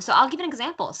 So I'll give an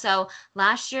example. So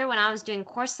last year when I was doing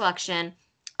course selection,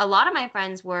 a lot of my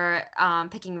friends were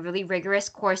picking really rigorous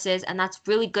courses, and that's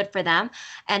really good for them.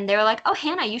 And they were like, oh,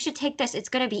 Hannah, you should take this. It's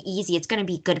going to be easy. It's going to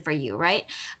be good for you, right?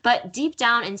 But deep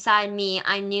down inside me,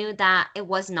 I knew that it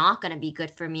was not going to be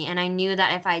good for me. And I knew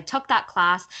that if I took that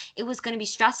class, it was going to be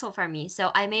stressful for me.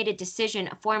 So I made a decision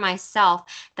for myself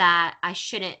that I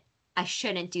shouldn't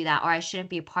do that, or I shouldn't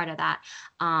be a part of that.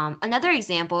 Another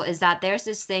example is that there's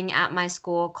this thing at my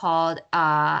school called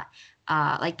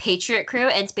like Patriot Crew,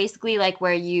 and it's basically like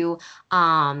where you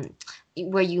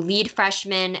lead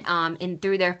freshmen in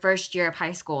through their first year of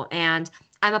high school. And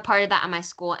I'm a part of that at my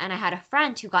school, and I had a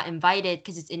friend who got invited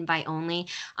because it's invite only.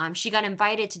 She got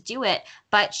invited to do it,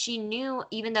 but she knew,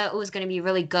 even though it was going to be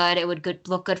really good, it would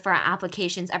look good for our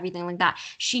applications, everything like that.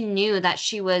 She knew that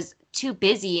she was too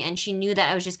busy, and she knew that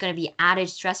it was just going to be added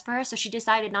stress for her, so she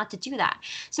decided not to do that.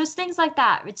 So it's things like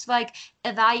that. It's like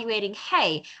evaluating,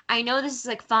 hey, I know this is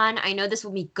like fun. I know this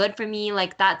will be good for me.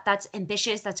 Like that's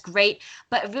ambitious. That's great.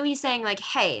 But really saying like,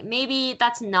 hey, maybe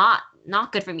that's not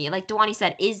good for me. Like Dewani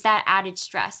said, is that added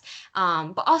stress?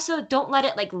 But also don't let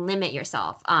it like limit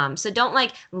yourself. So don't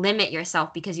like limit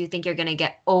yourself because you think you're gonna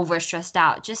get over stressed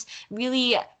out. Just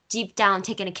really deep down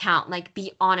take an account, like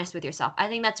be honest with yourself. I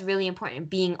think that's really important,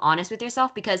 being honest with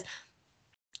yourself, because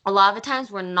a lot of the times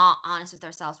we're not honest with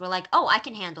ourselves. We're like, oh, I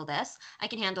can handle this. I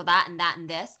can handle that and that and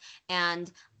this.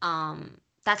 And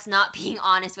that's not being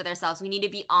honest with ourselves. We need to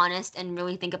be honest and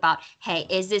really think about, hey,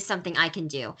 is this something I can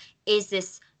do? Is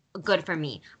this good for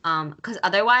me? Because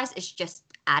otherwise it's just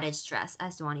added stress,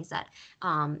 as Duani said.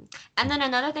 Um, and then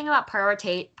another thing about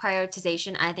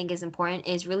prioritization I think is important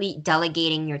is really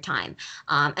delegating your time.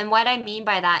 And what I mean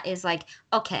by that is like,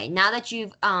 okay, now that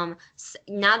you've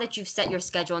set your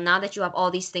schedule, now that you have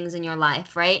all these things in your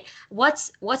life, right?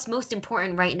 What's most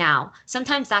important right now?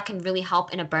 Sometimes that can really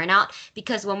help in a burnout,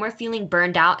 because when we're feeling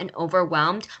burned out and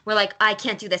overwhelmed, we're like, I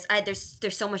can't do this.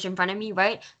 There's so much in front of me,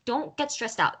 right? Don't get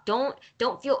stressed out. Don't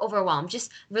feel overwhelmed.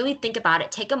 Just really think about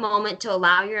it. Take a moment to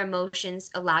allow your emotions,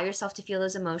 allow yourself to feel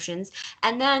those emotions.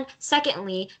 And then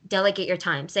secondly, delegate your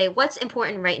time. Say, what's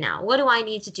important right now? What do I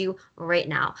need to do right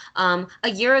now? A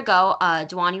year ago,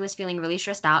 Dwani was feeling really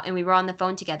stressed out, and we were on the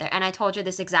phone together. And I told her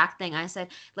this exact thing. I said,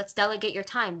 let's delegate your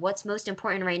time. What's most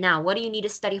important right now? What do you need to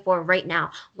study for right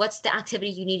now? What's the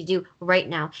activity you need to do right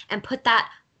now? And put that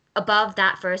above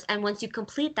that first. And once you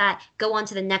complete that, go on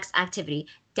to the next activity.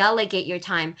 Delegate your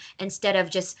time instead of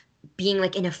just being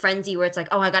like in a frenzy where it's like,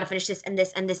 oh, I got to finish this and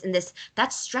this and this and this.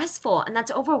 That's stressful and that's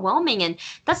overwhelming. And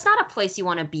that's not a place you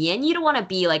want to be in. You don't want to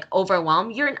be like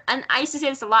overwhelmed. And I used to say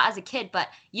this a lot as a kid, but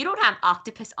you don't have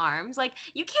octopus arms. Like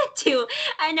you can't do,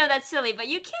 I know that's silly, but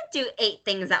you can't do 8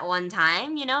 things at one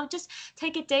time. Just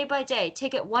take it day by day,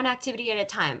 take it one activity at a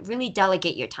time, really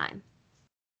delegate your time.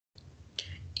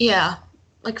 Yeah,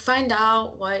 like find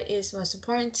out what is most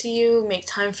important to you, make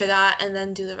time for that, and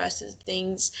then do the rest of the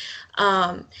things.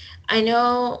 Um, I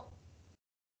know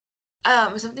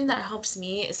something that helps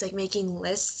me is like making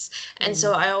lists. And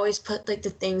so Mm. I always put like the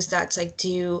things that's like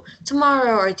due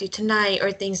tomorrow or due tonight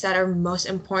or things that are most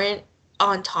important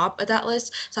on top of that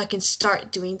list so I can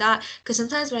start doing that. Because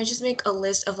sometimes when I just make a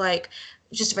list of like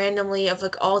just randomly of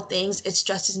like all things, it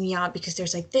stresses me out because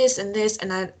there's like this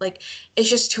and I like it's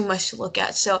just too much to look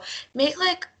at. So make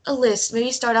like a list.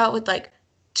 Maybe start out with like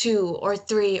 2 or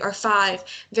 3 or 5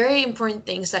 very important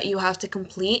things that you have to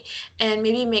complete and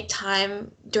maybe make time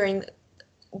during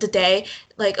the day,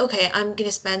 like, okay, I'm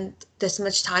gonna spend this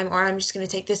much time, or I'm just gonna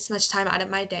take this much time out of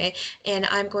my day, and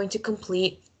I'm going to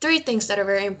complete 3 things that are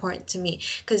very important to me.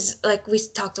 Because, like we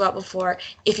talked about before,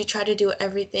 if you try to do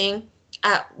everything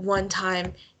at one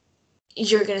time,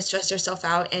 you're gonna stress yourself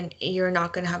out, and you're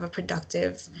not gonna have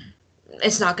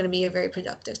it's not gonna be a very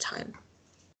productive time.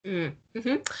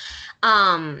 Mm-hmm.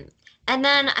 Um, and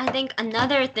then I think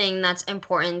another thing that's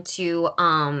important to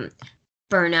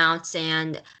burnouts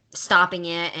and stopping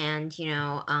it and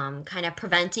kind of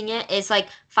preventing it is like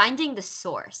finding the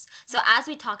source. So as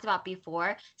we talked about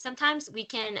before, sometimes we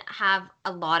can have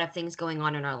a lot of things going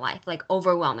on in our life, like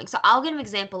overwhelming. So I'll give an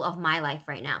example of my life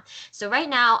right now. So right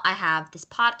now I have this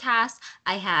podcast,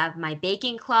 I have my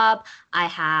baking club, I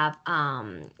have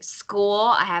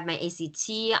school, I have my ACT,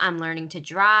 I'm learning to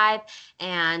drive,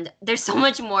 and there's so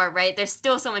much more, right? There's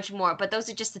still so much more, but those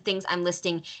are just the things I'm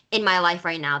listing in my life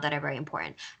right now that are very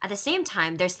important. At the same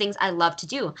time, there's things I love to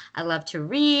do. I love to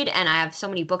read, and I have so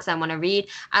many books I want to read.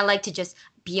 I like to just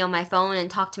be on my phone and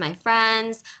talk to my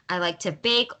friends. I like to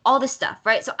bake, all this stuff,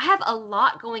 right? So I have a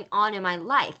lot going on in my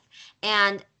life.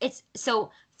 And it's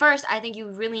so first, I think you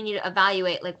really need to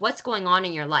evaluate like what's going on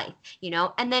in your life,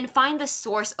 and then find the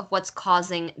source of what's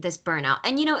causing this burnout.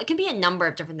 And it can be a number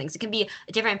of different things. It can be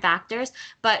different factors,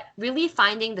 but really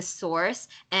finding the source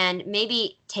and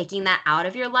maybe taking that out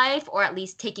of your life or at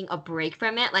least taking a break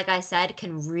from it, like I said,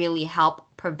 can really help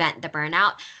prevent the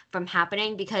burnout from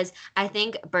happening because I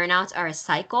think burnouts are a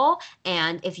cycle.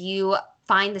 And if you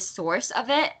find the source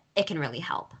of it, it can really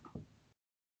help.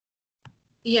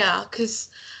 Yeah,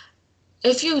 because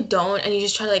if you don't and you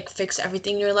just try to like fix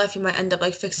everything in your life, you might end up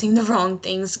like fixing the wrong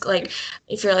things. Like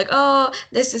if you're like, oh,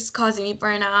 this is causing me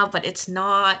burnout, but it's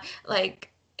not,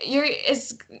 like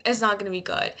it's not gonna be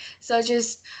good. So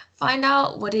just find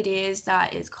out what it is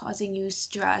that is causing you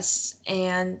stress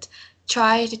and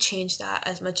try to change that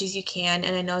as much as you can.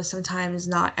 And I know sometimes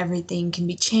not everything can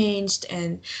be changed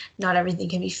and not everything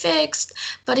can be fixed,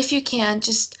 but if you can,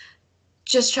 just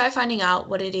try finding out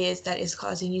what it is that is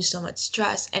causing you so much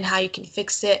stress and how you can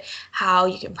fix it, how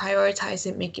you can prioritize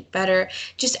it, make it better,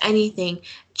 just anything,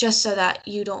 just so that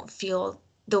you don't feel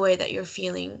the way that you're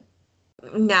feeling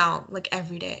now, like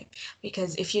every day.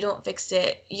 Because if you don't fix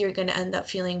it, you're going to end up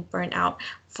feeling burnt out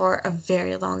for a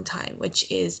very long time, which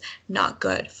is not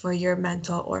good for your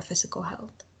mental or physical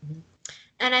health.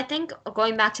 And I think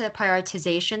going back to the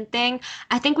prioritization thing,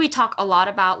 I think we talk a lot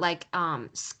about like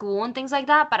school and things like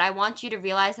that, but I want you to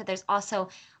realize that there's also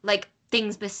like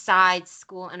things besides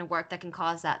school and work that can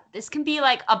cause that. This can be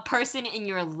like a person in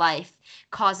your life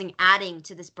adding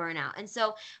to this burnout. And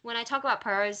so when I talk about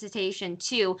prioritization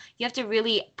too, you have to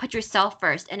really put yourself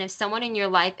first. And if someone in your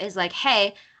life is like,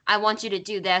 "Hey, I want you to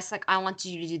do this, like I want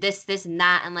you to do this, this, and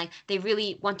that," and like they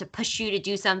really want to push you to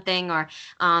do something, or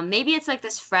maybe it's like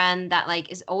this friend that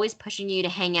like is always pushing you to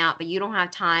hang out, but you don't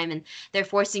have time and they're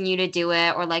forcing you to do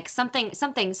it, or like something,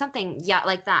 yeah,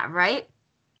 like that, right?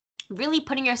 Really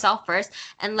putting yourself first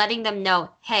and letting them know,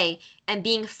 hey, and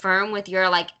being firm with your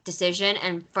like decision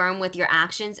and firm with your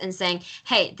actions and saying,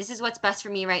 hey, this is what's best for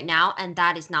me right now, and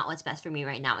that is not what's best for me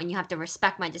right now. And you have to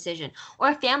respect my decision. Or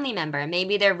a family member,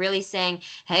 maybe they're really saying,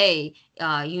 hey,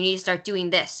 you need to start doing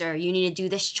this, or you need to do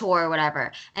this chore or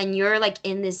whatever. And you're like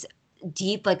in this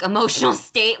deep like emotional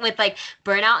state with like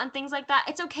burnout and things like that.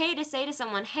 It's okay to say to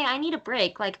someone, hey, I need a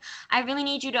break, like I really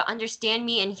need you to understand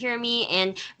me and hear me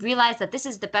and realize that this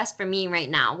is the best for me right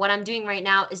now. What I'm doing right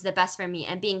now is the best for me.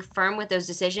 And being firm with those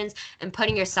decisions and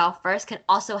putting yourself first can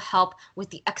also help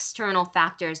with the external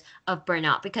factors of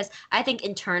burnout, because I think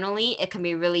internally it can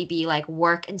be like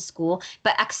work and school,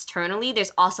 but externally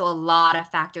there's also a lot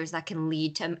of factors that can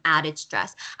lead to added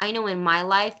stress. I know in my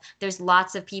life there's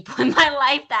lots of people in my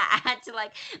life that add to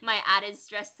like my added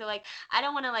stress. So like I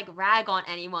don't want to like rag on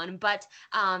anyone, but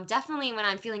definitely when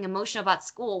I'm feeling emotional about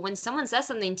school, when someone says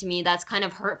something to me that's kind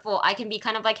of hurtful, I can be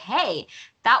kind of like, hey,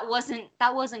 that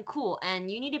wasn't cool,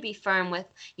 and you need to be firm with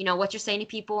what you're saying to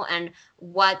people and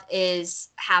what is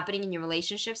happening in your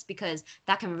relationships, because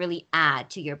that can really add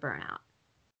to your burnout.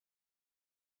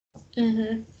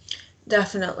 Mm-hmm.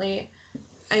 Definitely.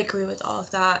 I agree with all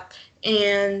of that.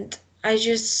 And I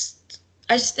just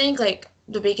think like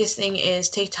the biggest thing is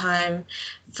take time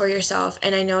for yourself.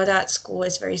 And I know that school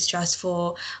is very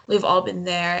stressful. We've all been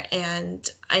there. And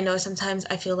I know sometimes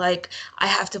I feel like I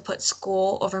have to put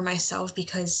school over myself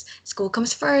because school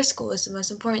comes first. School is the most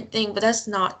important thing, but that's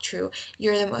not true.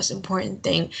 You're the most important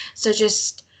thing. So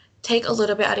just take a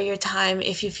little bit out of your time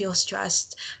if you feel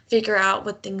stressed. Figure out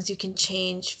what things you can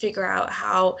change. Figure out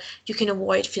how you can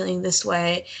avoid feeling this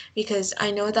way, because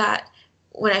I know that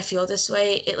when I feel this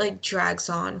way, it like drags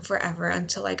on forever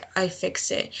until like I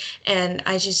fix it. And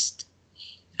I just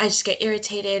get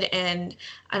irritated and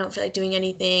I don't feel like doing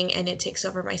anything, and it takes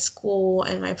over my school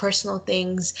and my personal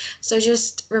things. So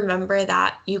just remember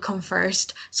that you come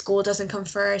first. School doesn't come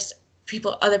first.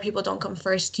 Other people don't come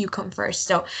first. You come first.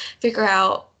 So figure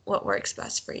out what works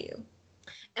best for you.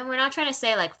 And we're not trying to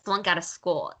say like flunk out of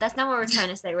school. That's not what we're trying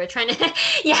to say. We're trying to,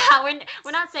 yeah,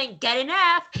 we're not saying get an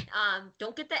F,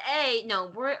 don't get the A.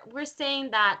 No, we're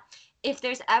saying that if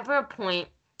there's ever a point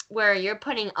where you're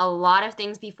putting a lot of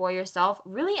things before yourself,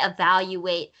 really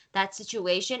evaluate that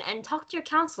situation and talk to your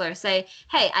counselor. Say,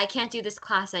 hey, I can't do this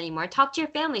class anymore. Talk to your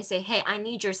family. Say, hey, I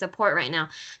need your support right now.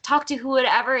 Talk to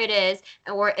whoever it is,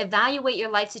 or evaluate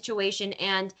your life situation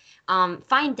and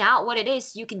find out what it is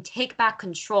so you can take back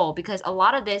control, because a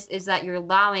lot of this is that you're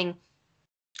allowing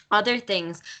other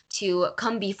things to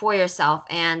come before yourself,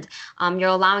 and you're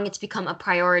allowing it to become a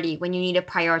priority when you need to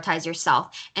prioritize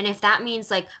yourself. And if that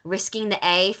means like risking the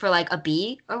A for like a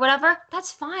B or whatever,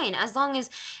 that's fine, as long as,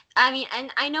 I mean,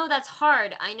 and I know that's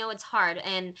hard. I know it's hard,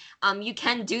 and you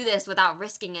can do this without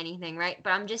risking anything, right?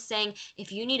 But I'm just saying, if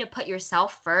you need to put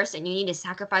yourself first and you need to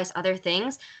sacrifice other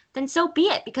things, then so be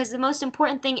it, because the most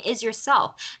important thing is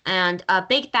yourself. And a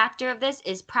big factor of this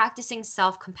is practicing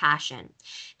self-compassion,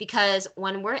 because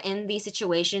when we're in these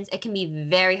situations, it can be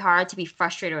very hard to be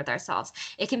frustrated with ourselves.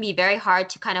 It can be very hard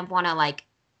to kind of want to like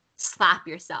slap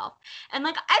yourself. And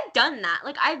like I've done that.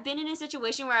 Like I've been in a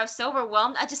situation where I was so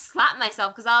overwhelmed, I just slapped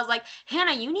myself because I was like,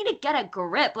 Hannah, you need to get a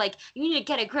grip. Like you need to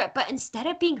get a grip. But instead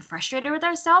of being frustrated with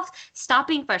ourselves, stop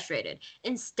being frustrated.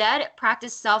 Instead,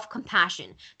 practice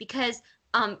self-compassion, because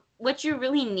what you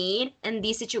really need in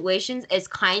these situations is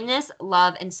kindness,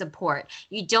 love, and support.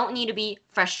 You don't need to be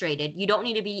frustrated. You don't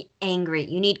need to be angry.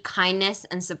 You need kindness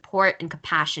and support and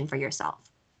compassion for yourself.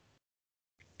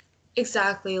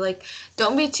 Exactly. Like,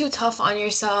 don't be too tough on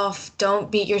yourself.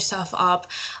 Don't beat yourself up.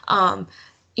 Um,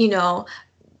 you know,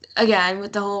 again,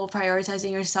 with the whole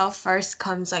prioritizing yourself first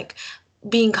comes like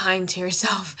being kind to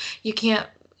yourself.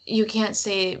 You can't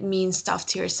say mean stuff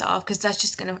to yourself because that's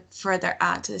just going to further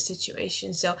add to the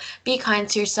situation. So be kind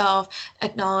to yourself,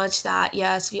 acknowledge that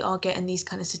yes, we all get in these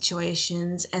kind of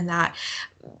situations, and that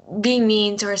being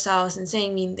mean to ourselves and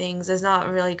saying mean things is not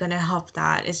really going to help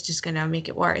that. It's just going to make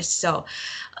it worse. So,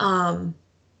 um,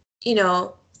 you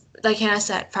know, like Hannah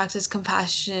said, practice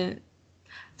compassion,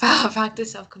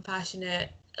 practice self-compassionate,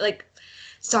 like,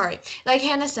 sorry, like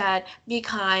Hannah said, be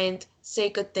kind, say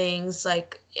good things,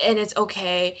 like, and it's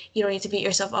okay. You don't need to beat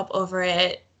yourself up over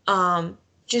it.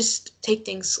 Just take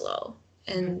things slow.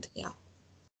 And yeah.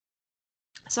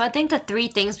 So I think the three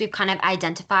things we've kind of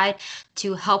identified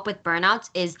to help with burnouts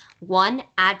is one,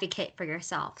 advocate for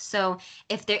yourself. So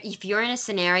if you're in a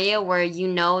scenario where you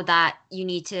know that you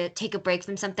need to take a break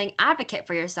from something, advocate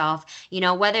for yourself. You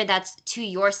know, whether that's to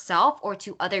yourself or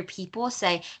to other people,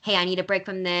 say, hey, I need a break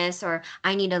from this, or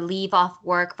I need to leave off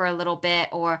work for a little bit,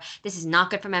 or this is not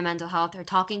good for my mental health, or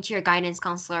talking to your guidance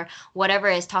counselor, whatever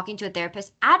it is, talking to a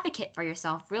therapist, advocate for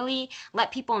yourself. Really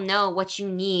let people know what you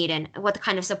need and what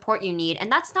kind of support you need. And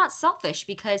that's not selfish,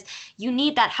 because you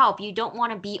need that help. You don't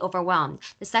want to be overwhelmed.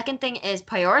 The second thing is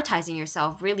prioritizing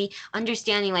yourself, really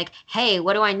understanding like, hey,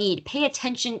 what do I need? Pay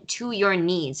attention to your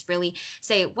needs. Really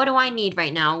say, what do I need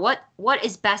right now? What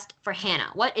is best for Hannah?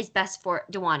 What is best for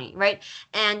Dewani, right?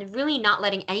 And really not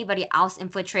letting anybody else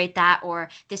infiltrate that, or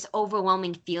this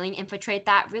overwhelming feeling infiltrate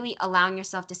that. Really allowing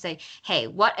yourself to say, hey,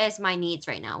 what is my needs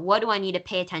right now? What do I need to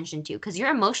pay attention to? Because your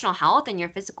emotional health and your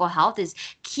physical health is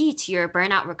key to your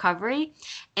burnout recovery.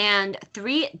 And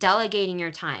three, delegating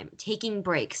your time, taking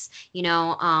breaks,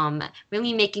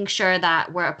 really making sure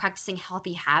that we're practicing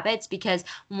healthy habits, because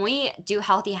when we do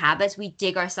healthy habits, we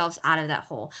dig ourselves out of that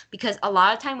hole. Because a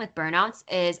lot of time with burnouts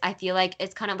is, I feel like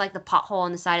it's kind of like the pothole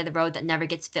on the side of the road that never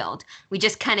gets filled. We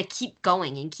just kind of keep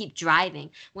going and keep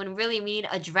driving, when really we need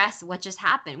to address what just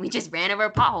happened. We just ran over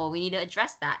a pothole. We need to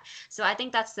address that. So I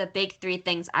think that's the big three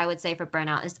things I would say for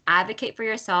burnout is advocate for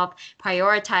yourself,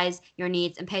 prioritize your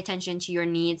needs and pay attention to your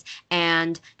needs,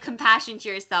 and compassion to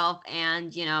yourself,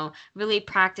 and really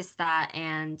practice that.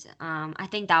 And I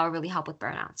think that will really help with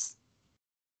burnouts.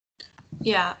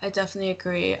 Yeah, I definitely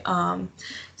agree.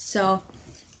 So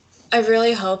I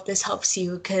really hope this helps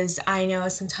you, because I know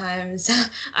sometimes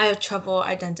I have trouble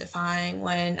identifying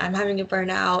when I'm having a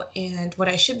burnout and what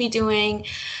I should be doing.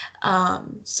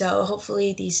 So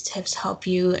hopefully these tips help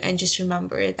you, and just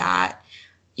remember that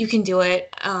you can do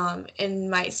it. It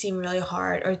might seem really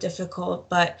hard or difficult,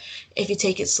 but if you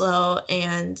take it slow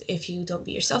and if you don't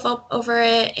beat yourself up over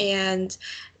it, and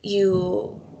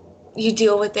you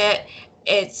deal with it,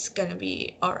 it's gonna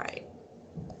be all right.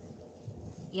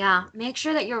 Yeah, make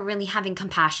sure that you're really having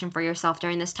compassion for yourself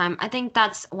during this time. I think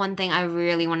that's one thing I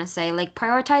really want to say. Like,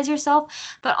 prioritize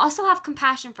yourself, but also have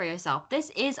compassion for yourself. This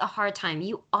is a hard time.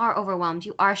 You are overwhelmed.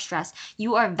 You are stressed.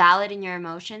 You are valid in your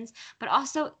emotions, but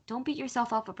also don't beat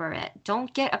yourself up over it.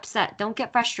 Don't get upset. Don't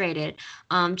get frustrated.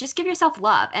 Just give yourself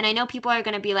love. And I know people are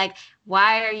going to be like,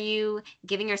 Why are you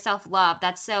giving yourself love?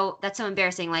 That's so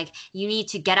embarrassing. Like you need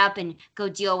to get up and go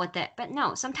deal with it. But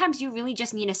no, sometimes you really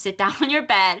just need to sit down on your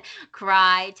bed,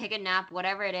 cry, take a nap,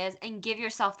 whatever it is, and give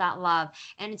yourself that love.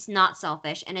 And it's not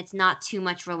selfish and it's not too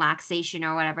much relaxation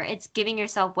or whatever. It's giving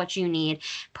yourself what you need,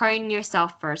 putting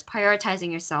yourself first,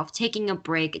 prioritizing yourself, taking a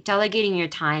break, delegating your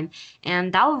time,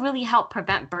 and that will really help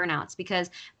prevent burnouts because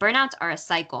burnouts are a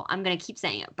cycle. I'm going to keep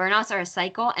saying it. Burnouts are a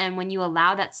cycle, and when you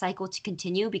allow that cycle to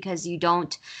continue because you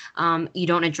don't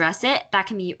address it, that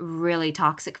can be really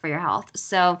toxic for your health.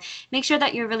 So make sure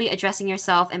that you're really addressing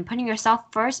yourself and putting yourself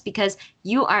first because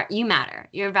you matter.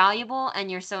 You're valuable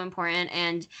and you're so important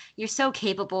and you're so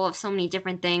capable of so many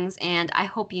different things. And I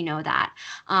hope you know that.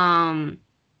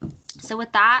 So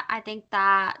with that, I think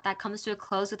that comes to a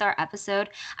close with our episode.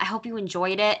 I hope you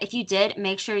enjoyed it. If you did,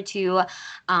 make sure to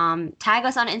tag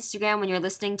us on Instagram when you're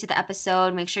listening to the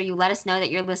episode. Make sure you let us know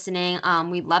that you're listening.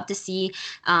 We'd love to see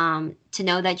to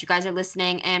know that you guys are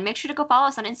listening, and make sure to go follow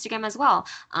us on Instagram as well.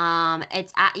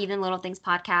 It's at Even Little Things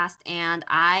Podcast, and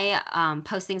I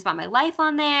post things about my life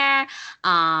on there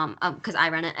because I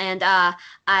run it, and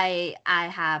I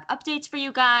have updates for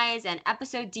you guys and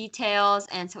episode details,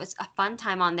 and so it's a fun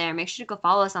time on there. Make sure to go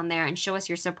follow us on there and show us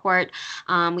your support.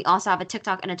 We also have a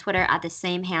TikTok and a Twitter at the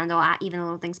same handle at Even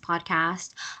Little Things Podcast.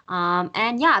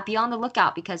 And yeah, be on the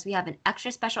lookout because we have an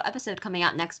extra special episode coming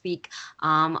out next week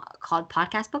called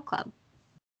Podcast Book Club.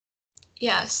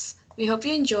 Yes, we hope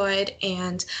you enjoyed,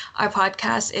 and our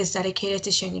podcast is dedicated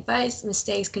to sharing advice,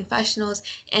 mistakes, confessionals,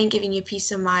 and giving you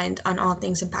peace of mind on all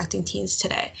things impacting teens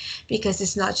today. Because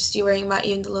it's not just you worrying about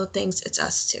even the little things, it's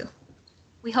us too.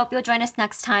 We hope you'll join us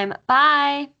next time.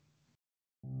 Bye!